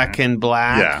dun, Back in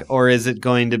Black? Yeah. Or is it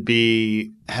going to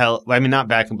be not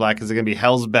Back in Black. Is it going to be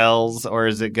Hell's Bells? Or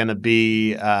is it going to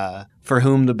be For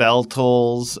Whom the Bell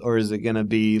Tolls? Or is it going to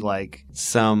be like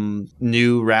some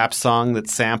new rap song that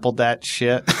sampled that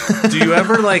shit? Do you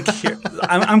ever like hear,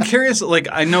 I'm curious, like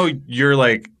I know you're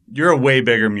a way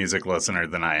bigger music listener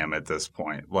than I am at this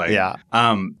point. Like, yeah.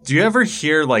 Do you ever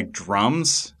hear like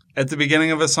drums at the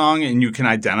beginning of a song and you can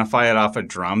identify it off of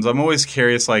drums? I'm always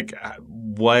curious, like,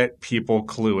 what people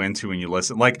clue into when you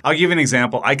listen. Like, I'll give you an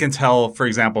example. I can tell, for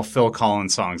example, Phil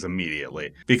Collins songs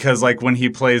immediately because, like, when he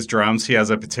plays drums, he has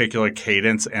a particular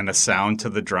cadence and a sound to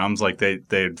the drums. Like,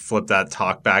 they'd flip that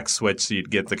talkback switch so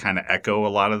you'd get the kind of echo a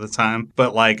lot of the time.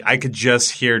 But, like, I could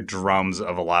just hear drums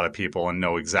of a lot of people and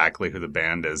know exactly who the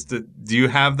band is. Do you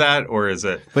have that, or is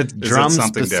it with drums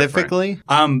something specifically?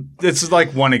 Different? This is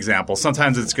like one example.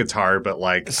 Sometimes it's guitar, but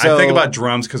like I think about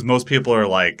drums because most people are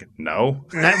like, no.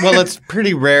 Well, it's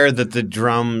pretty rare that the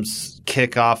drums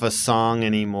kick off a song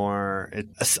anymore.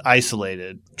 It's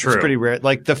isolated. True. It's pretty rare.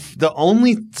 Like the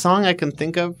only song I can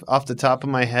think of off the top of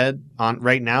my head on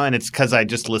right now, and it's because I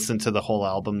just listened to the whole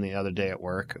album the other day at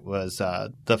work, was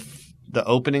the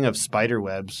opening of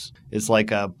Spiderwebs is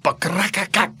like a but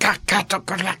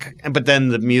then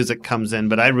the music comes in,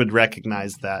 but I would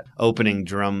recognize that opening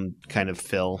drum kind of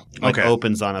fill. Like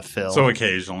opens on a fill. So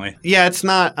occasionally. Yeah, it's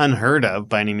not unheard of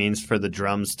by any means for the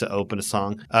drums to open a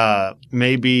song.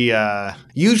 Maybe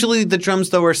usually the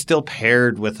drums though are still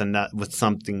paired with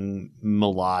something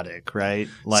melodic, right?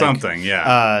 Like something,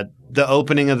 yeah. The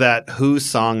opening of that Who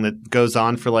song that goes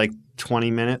on for like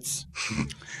 20 minutes.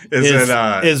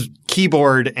 is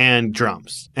keyboard and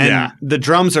drums. And the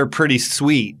drums are pretty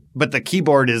sweet, but the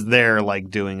keyboard is there like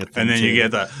doing a thing. And then you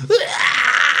get the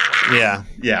Yeah.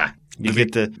 Yeah. You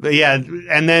get the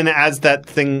and then as that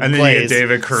thing and plays, then you get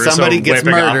David Caruso somebody gets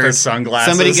whipping murdered. off his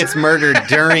sunglasses. Somebody gets murdered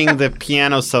during the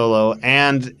piano solo,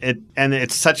 and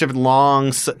it's such a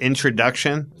long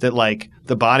introduction that like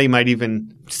the body might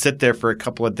even sit there for a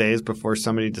couple of days before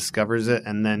somebody discovers it,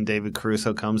 and then David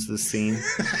Caruso comes to the scene,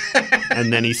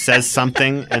 and then he says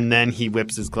something, and then he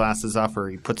whips his glasses off, or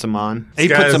he puts them on. He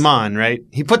puts them on, right?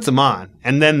 He puts them on,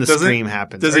 and then the scream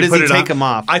happens. Does he take them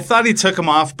off? I thought he took them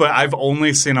off, but I've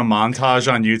only seen a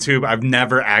montage on YouTube. I've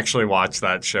never actually watched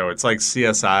that show. It's like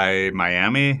CSI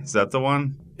Miami. Is that the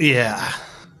one? Yeah.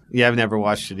 Yeah, I've never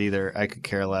watched it either. I could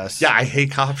care less. Yeah, I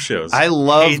hate cop shows. I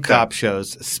love cop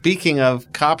shows. Speaking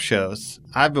of cop shows,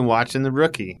 I've been watching The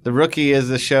Rookie. The Rookie is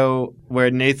a show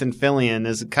where Nathan Fillion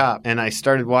is a cop, and I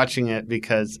started watching it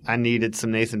because I needed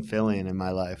some Nathan Fillion in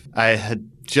my life. I had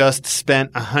just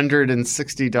spent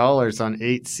 $160 on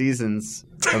 8 seasons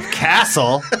of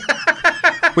Castle,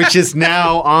 which is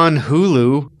now on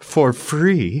Hulu for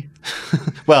free.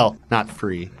 Well, not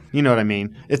free. You know what I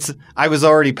mean? I was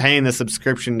already paying the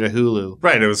subscription to Hulu.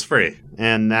 Right, it was free.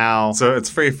 And now... So it's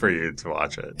free for you to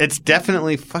watch it. It's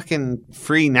definitely fucking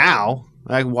free now.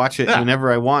 I can watch it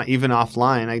whenever I want, even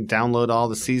offline. I download all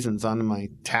the seasons onto my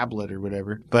tablet or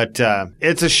whatever. But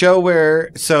it's a show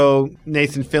where... So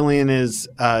Nathan Fillion is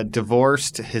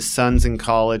divorced. His son's in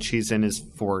college. He's in his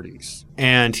 40s.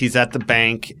 And he's at the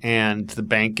bank, and the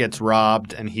bank gets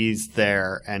robbed, and he's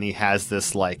there, and he has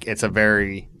this, like, it's a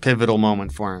very pivotal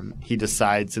moment for him. He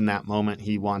decides in that moment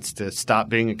he wants to stop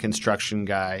being a construction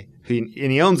guy. And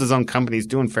he owns his own company. He's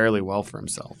doing fairly well for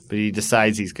himself. But he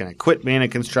decides he's going to quit being a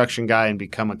construction guy and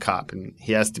become a cop. And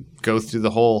he has to go through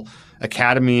the whole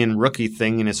academy and rookie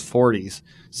thing in his 40s.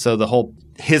 So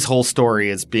his whole story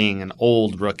is being an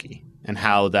old rookie. And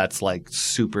how that's like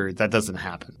that doesn't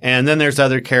happen. And then there's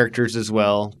other characters as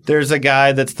well. There's a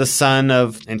guy that's the son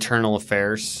of Internal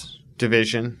Affairs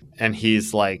Division. And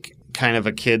he's like kind of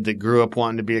a kid that grew up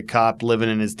wanting to be a cop, living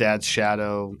in his dad's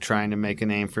shadow, trying to make a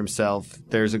name for himself.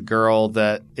 There's a girl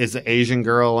that is an Asian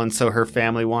girl, and so her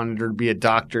family wanted her to be a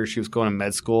doctor. She was going to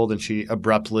med school, then she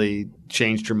abruptly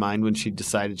changed her mind when she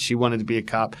decided she wanted to be a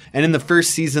cop. And in the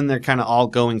first season, they're kind of all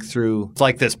going through, it's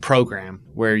like this program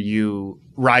where you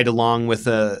ride along with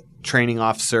a training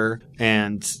officer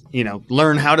and,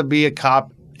 learn how to be a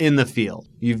cop in the field.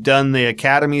 You've done the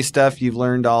academy stuff. You've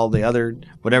learned all the other,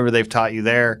 whatever they've taught you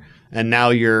there. And now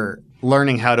you're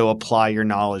learning how to apply your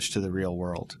knowledge to the real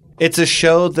world. It's a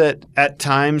show that at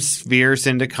times veers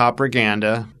into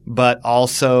propaganda, but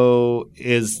also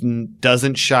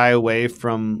doesn't shy away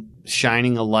from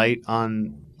shining a light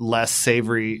on less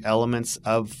savory elements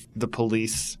of the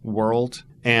police world.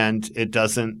 And it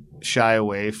doesn't shy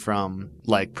away from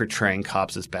like portraying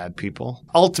cops as bad people.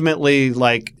 Ultimately,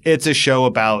 like it's a show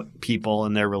about people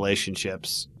and their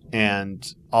relationships.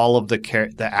 And all of the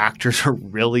actors are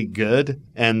really good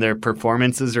and their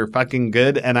performances are fucking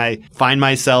good. And I find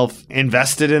myself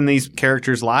invested in these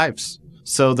characters' lives.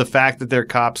 So the fact that they're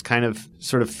cops kind of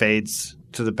sort of fades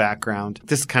to the background.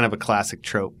 This is kind of a classic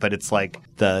trope, but it's like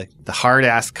the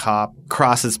hard-ass cop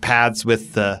crosses paths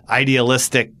with the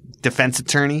idealistic defense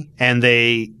attorney and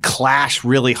they clash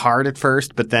really hard at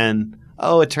first, but then,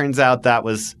 it turns out that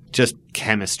was just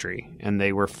chemistry, and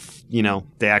they were,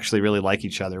 they actually really like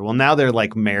each other. Well, now they're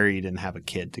like married and have a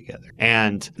kid together.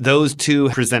 And those two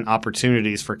present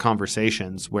opportunities for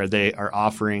conversations where they are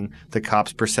offering the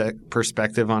cop's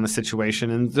perspective on a situation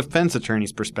and the defense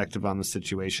attorney's perspective on the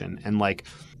situation. And like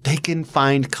they can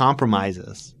find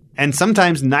compromises. And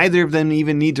sometimes neither of them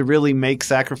even need to really make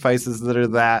sacrifices that are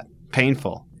that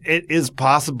painful. It is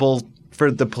possible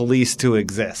for the police to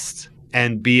exist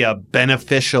and be a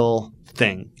beneficial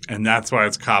thing. And that's why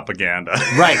it's propaganda.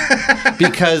 Right.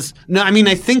 Because,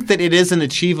 I think that it is an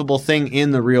achievable thing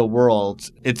in the real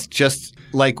world. It's just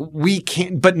like we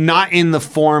can't, but not in the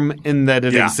form in that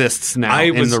it exists now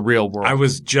in the real world. I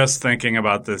was just thinking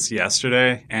about this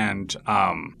yesterday. And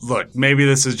look, maybe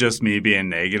this is just me being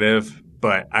negative,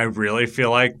 but I really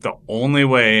feel like the only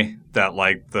way that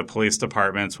like the police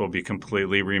departments will be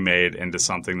completely remade into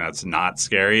something that's not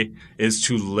scary is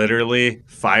to literally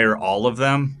fire all of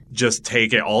them. Just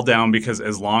take it all down, because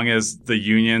as long as the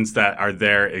unions that are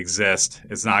there exist,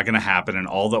 it's not going to happen in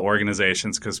all the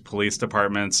organizations, because police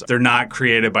departments, they're not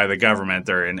created by the government.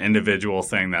 They're an individual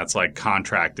thing that's like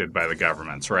contracted by the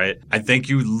governments, right? I think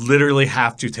you literally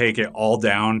have to take it all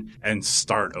down and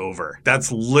start over.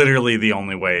 That's literally the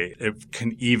only way it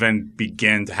can even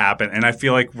begin to happen. And I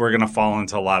feel like we're going to fall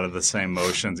into a lot of the same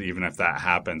motions even if that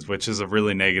happens, which is a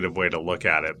really negative way to look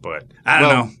at it. But I don't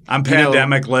know. I'm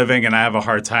pandemic living, and I have a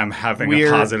hard time having a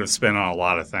positive spin on a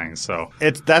lot of things. So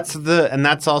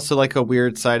that's also like a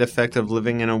weird side effect of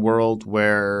living in a world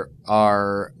where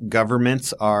our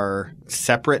governments are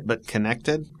separate but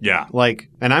connected. Yeah. Like,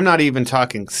 and I'm not even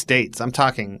talking states. I'm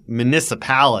talking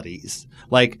municipalities.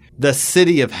 Like the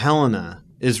city of Helena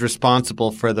is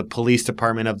responsible for the police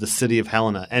department of the city of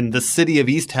Helena. And the city of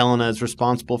East Helena is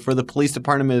responsible for the police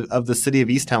department of the city of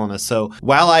East Helena. So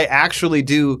while I actually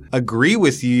do agree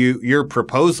with your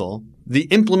proposal, the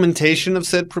implementation of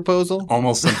said proposal?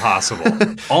 Almost impossible.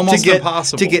 Almost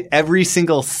impossible. To get every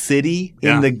single city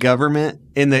in the government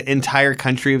in the entire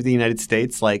country of the United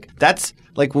States, like that's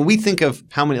like when we think of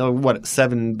how many,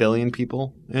 7 billion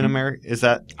people in America? Is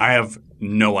that? I have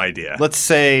no idea. Let's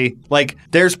say, like,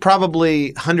 there's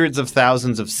probably hundreds of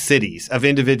thousands of cities, of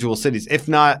individual cities, if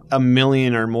not a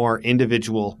million or more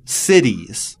individual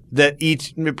cities that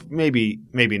each, maybe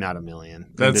not a million.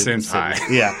 That seems high.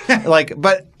 Yeah.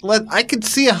 I could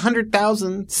see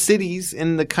 100,000 cities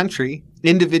in the country,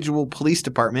 individual police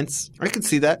departments. I could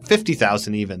see that.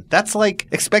 50,000 even. That's like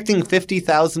expecting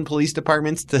 50,000 police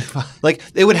departments to, like,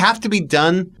 it would have to be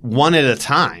done one at a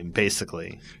time,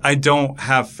 basically. I don't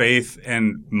have faith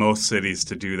in most cities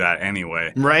to do that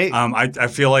anyway. Right. I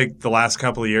feel like the last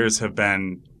couple of years have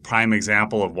been prime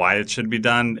example of why it should be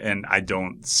done, and I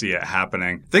don't see it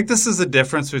happening. I think this is the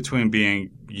difference between being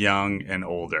young and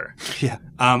older. Yeah.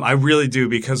 I really do,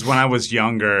 because when I was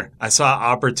younger, I saw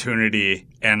opportunity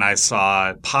and I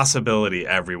saw possibility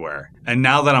everywhere. And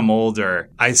now that I'm older,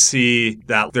 I see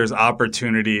that there's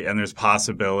opportunity and there's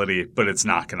possibility, but it's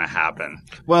not going to happen.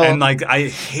 Well, and like, I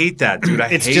hate that, dude.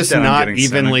 It's hate just that not I'm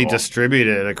evenly cynical.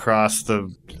 distributed across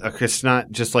the. It's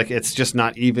not just like it's just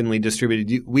not evenly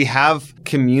distributed. We have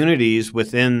communities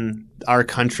within our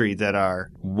country that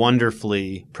are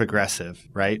wonderfully progressive,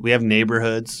 right? We have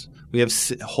neighborhoods. We have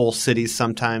whole cities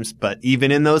sometimes, but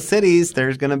even in those cities,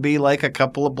 there's going to be like a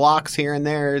couple of blocks here and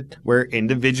there where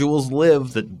individuals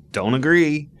live that don't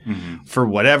agree for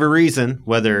whatever reason,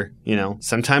 whether,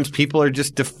 sometimes people are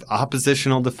just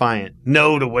oppositional defiant.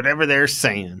 No to whatever they're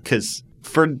saying, because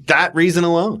for that reason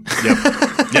alone. Yep.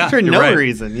 Yeah, for no right.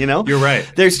 reason, You're right.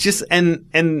 There's just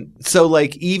and so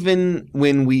like even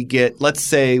when we get, let's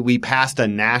say we passed a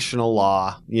national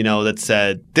law, that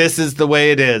said this is the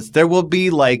way it is, there will be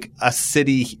like a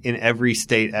city in every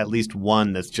state, at least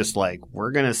one, that's just like,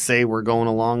 we're gonna say we're going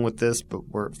along with this, but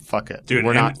fuck it, dude,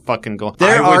 we're not fucking going.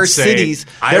 There are cities.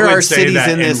 There are cities that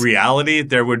in this. In reality,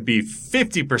 there would be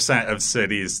 50% of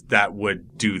cities that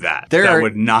would do that. That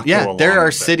would not go along. There are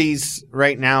with cities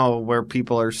right now where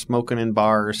people are smoking in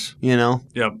bars.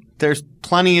 Yep. There's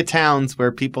plenty of towns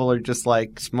where people are just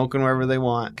like smoking wherever they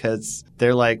want because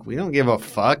they're like, we don't give a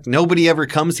fuck. Nobody ever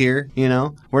comes here,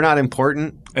 We're not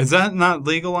important. Is that not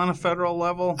legal on a federal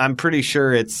level? I'm pretty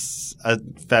sure it's a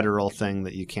federal thing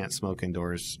that you can't smoke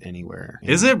indoors anywhere.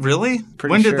 Is it really?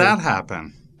 When did that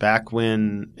happen? Back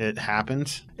when it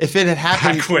happened. If it had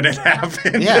happened. Back when it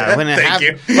happened. Yeah, when it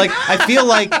happened. Like, I feel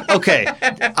like, okay,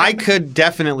 I could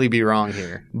definitely be wrong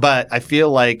here, but I feel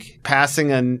like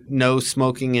passing a no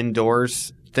smoking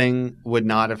indoors thing would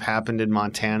not have happened in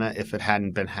Montana if it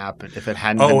hadn't been happened. If it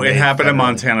hadn't. Oh, been it made happened in federally.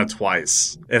 Montana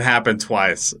twice. It happened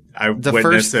twice. I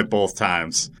witnessed it both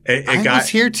times. I was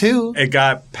here too. It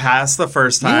got past the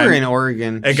first You time. were in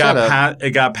Oregon. It Shut up.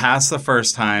 it got past the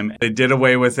first time. They did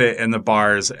away with it in the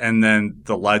bars, and then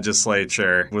the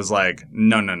legislature was like,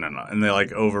 no, and they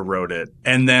like overrode it.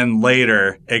 And then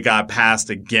later, it got passed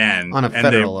again On a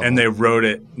federal level. and they wrote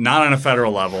it not on a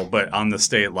federal level, but on the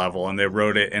state level, and they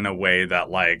wrote it in a way that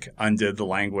like undid the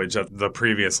language that the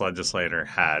previous legislator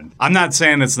had. I'm not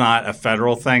saying it's not a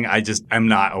federal thing. I'm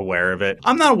not aware of it.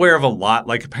 I'm not aware of a lot.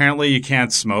 Like apparently, you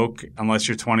can't smoke unless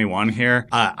you're 21 here.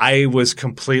 I was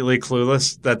completely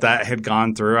clueless that had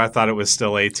gone through. I thought it was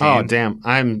still 18. Oh, damn.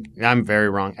 I'm very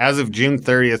wrong. As of June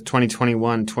 30th,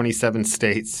 2021, 27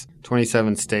 states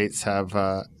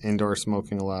have indoor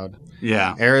smoking allowed.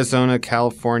 Yeah. Arizona,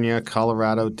 California,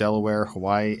 Colorado, Delaware,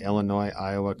 Hawaii, Illinois,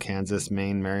 Iowa, Kansas,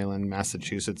 Maine, Maryland,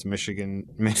 Massachusetts, Michigan,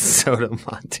 Minnesota,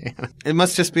 Montana. It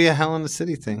must just be a Hell in the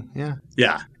City thing. Yeah.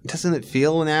 Yeah. Doesn't it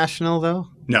feel national, though?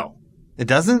 No. It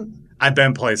doesn't? I've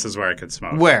been places where I could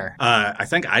smoke. Where? I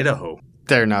think Idaho.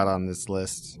 They're not on this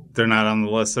list. They're not on the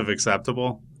list of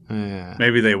acceptable. Yeah.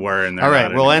 Maybe they were, and they're All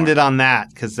right, not we'll anymore. end it on that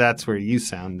because that's where you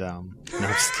sound dumb. No,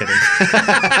 I'm just kidding.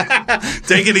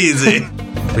 Take it easy.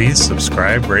 Please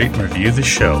subscribe, rate, and review the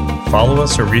show. Follow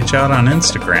us or reach out on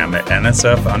Instagram at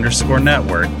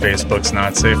NSF_network, Facebook's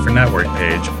Not Safe for Network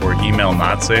page, or email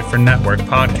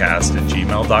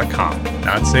notsafefornetworkpodcast@gmail.com.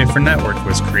 Not Safe for Network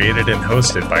was created and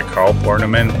hosted by Carl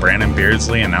Borneman, Brandon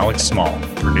Beardsley, and Alex Small.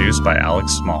 Produced by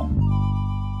Alex Small.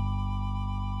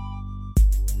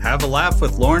 Have a laugh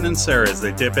with Lauren and Sarah as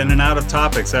they dip in and out of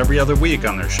topics every other week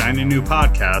on their shiny new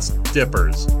podcast,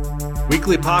 Dippers.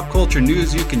 Weekly pop culture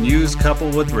news you can use,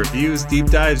 coupled with reviews, deep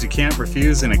dives you can't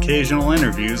refuse, and occasional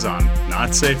interviews on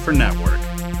Not Safe for Network.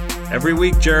 Every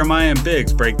week, Jeremiah and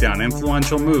Biggs break down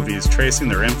influential movies, tracing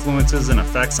their influences and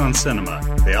effects on cinema.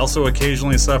 They also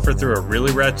occasionally suffer through a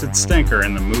really wretched stinker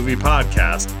in the movie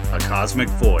podcast, A Cosmic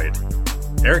Void.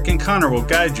 Eric and Connor will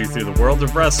guide you through the world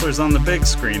of wrestlers on the big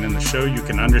screen in the show you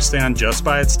can understand just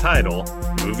by its title,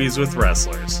 Movies with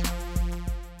Wrestlers.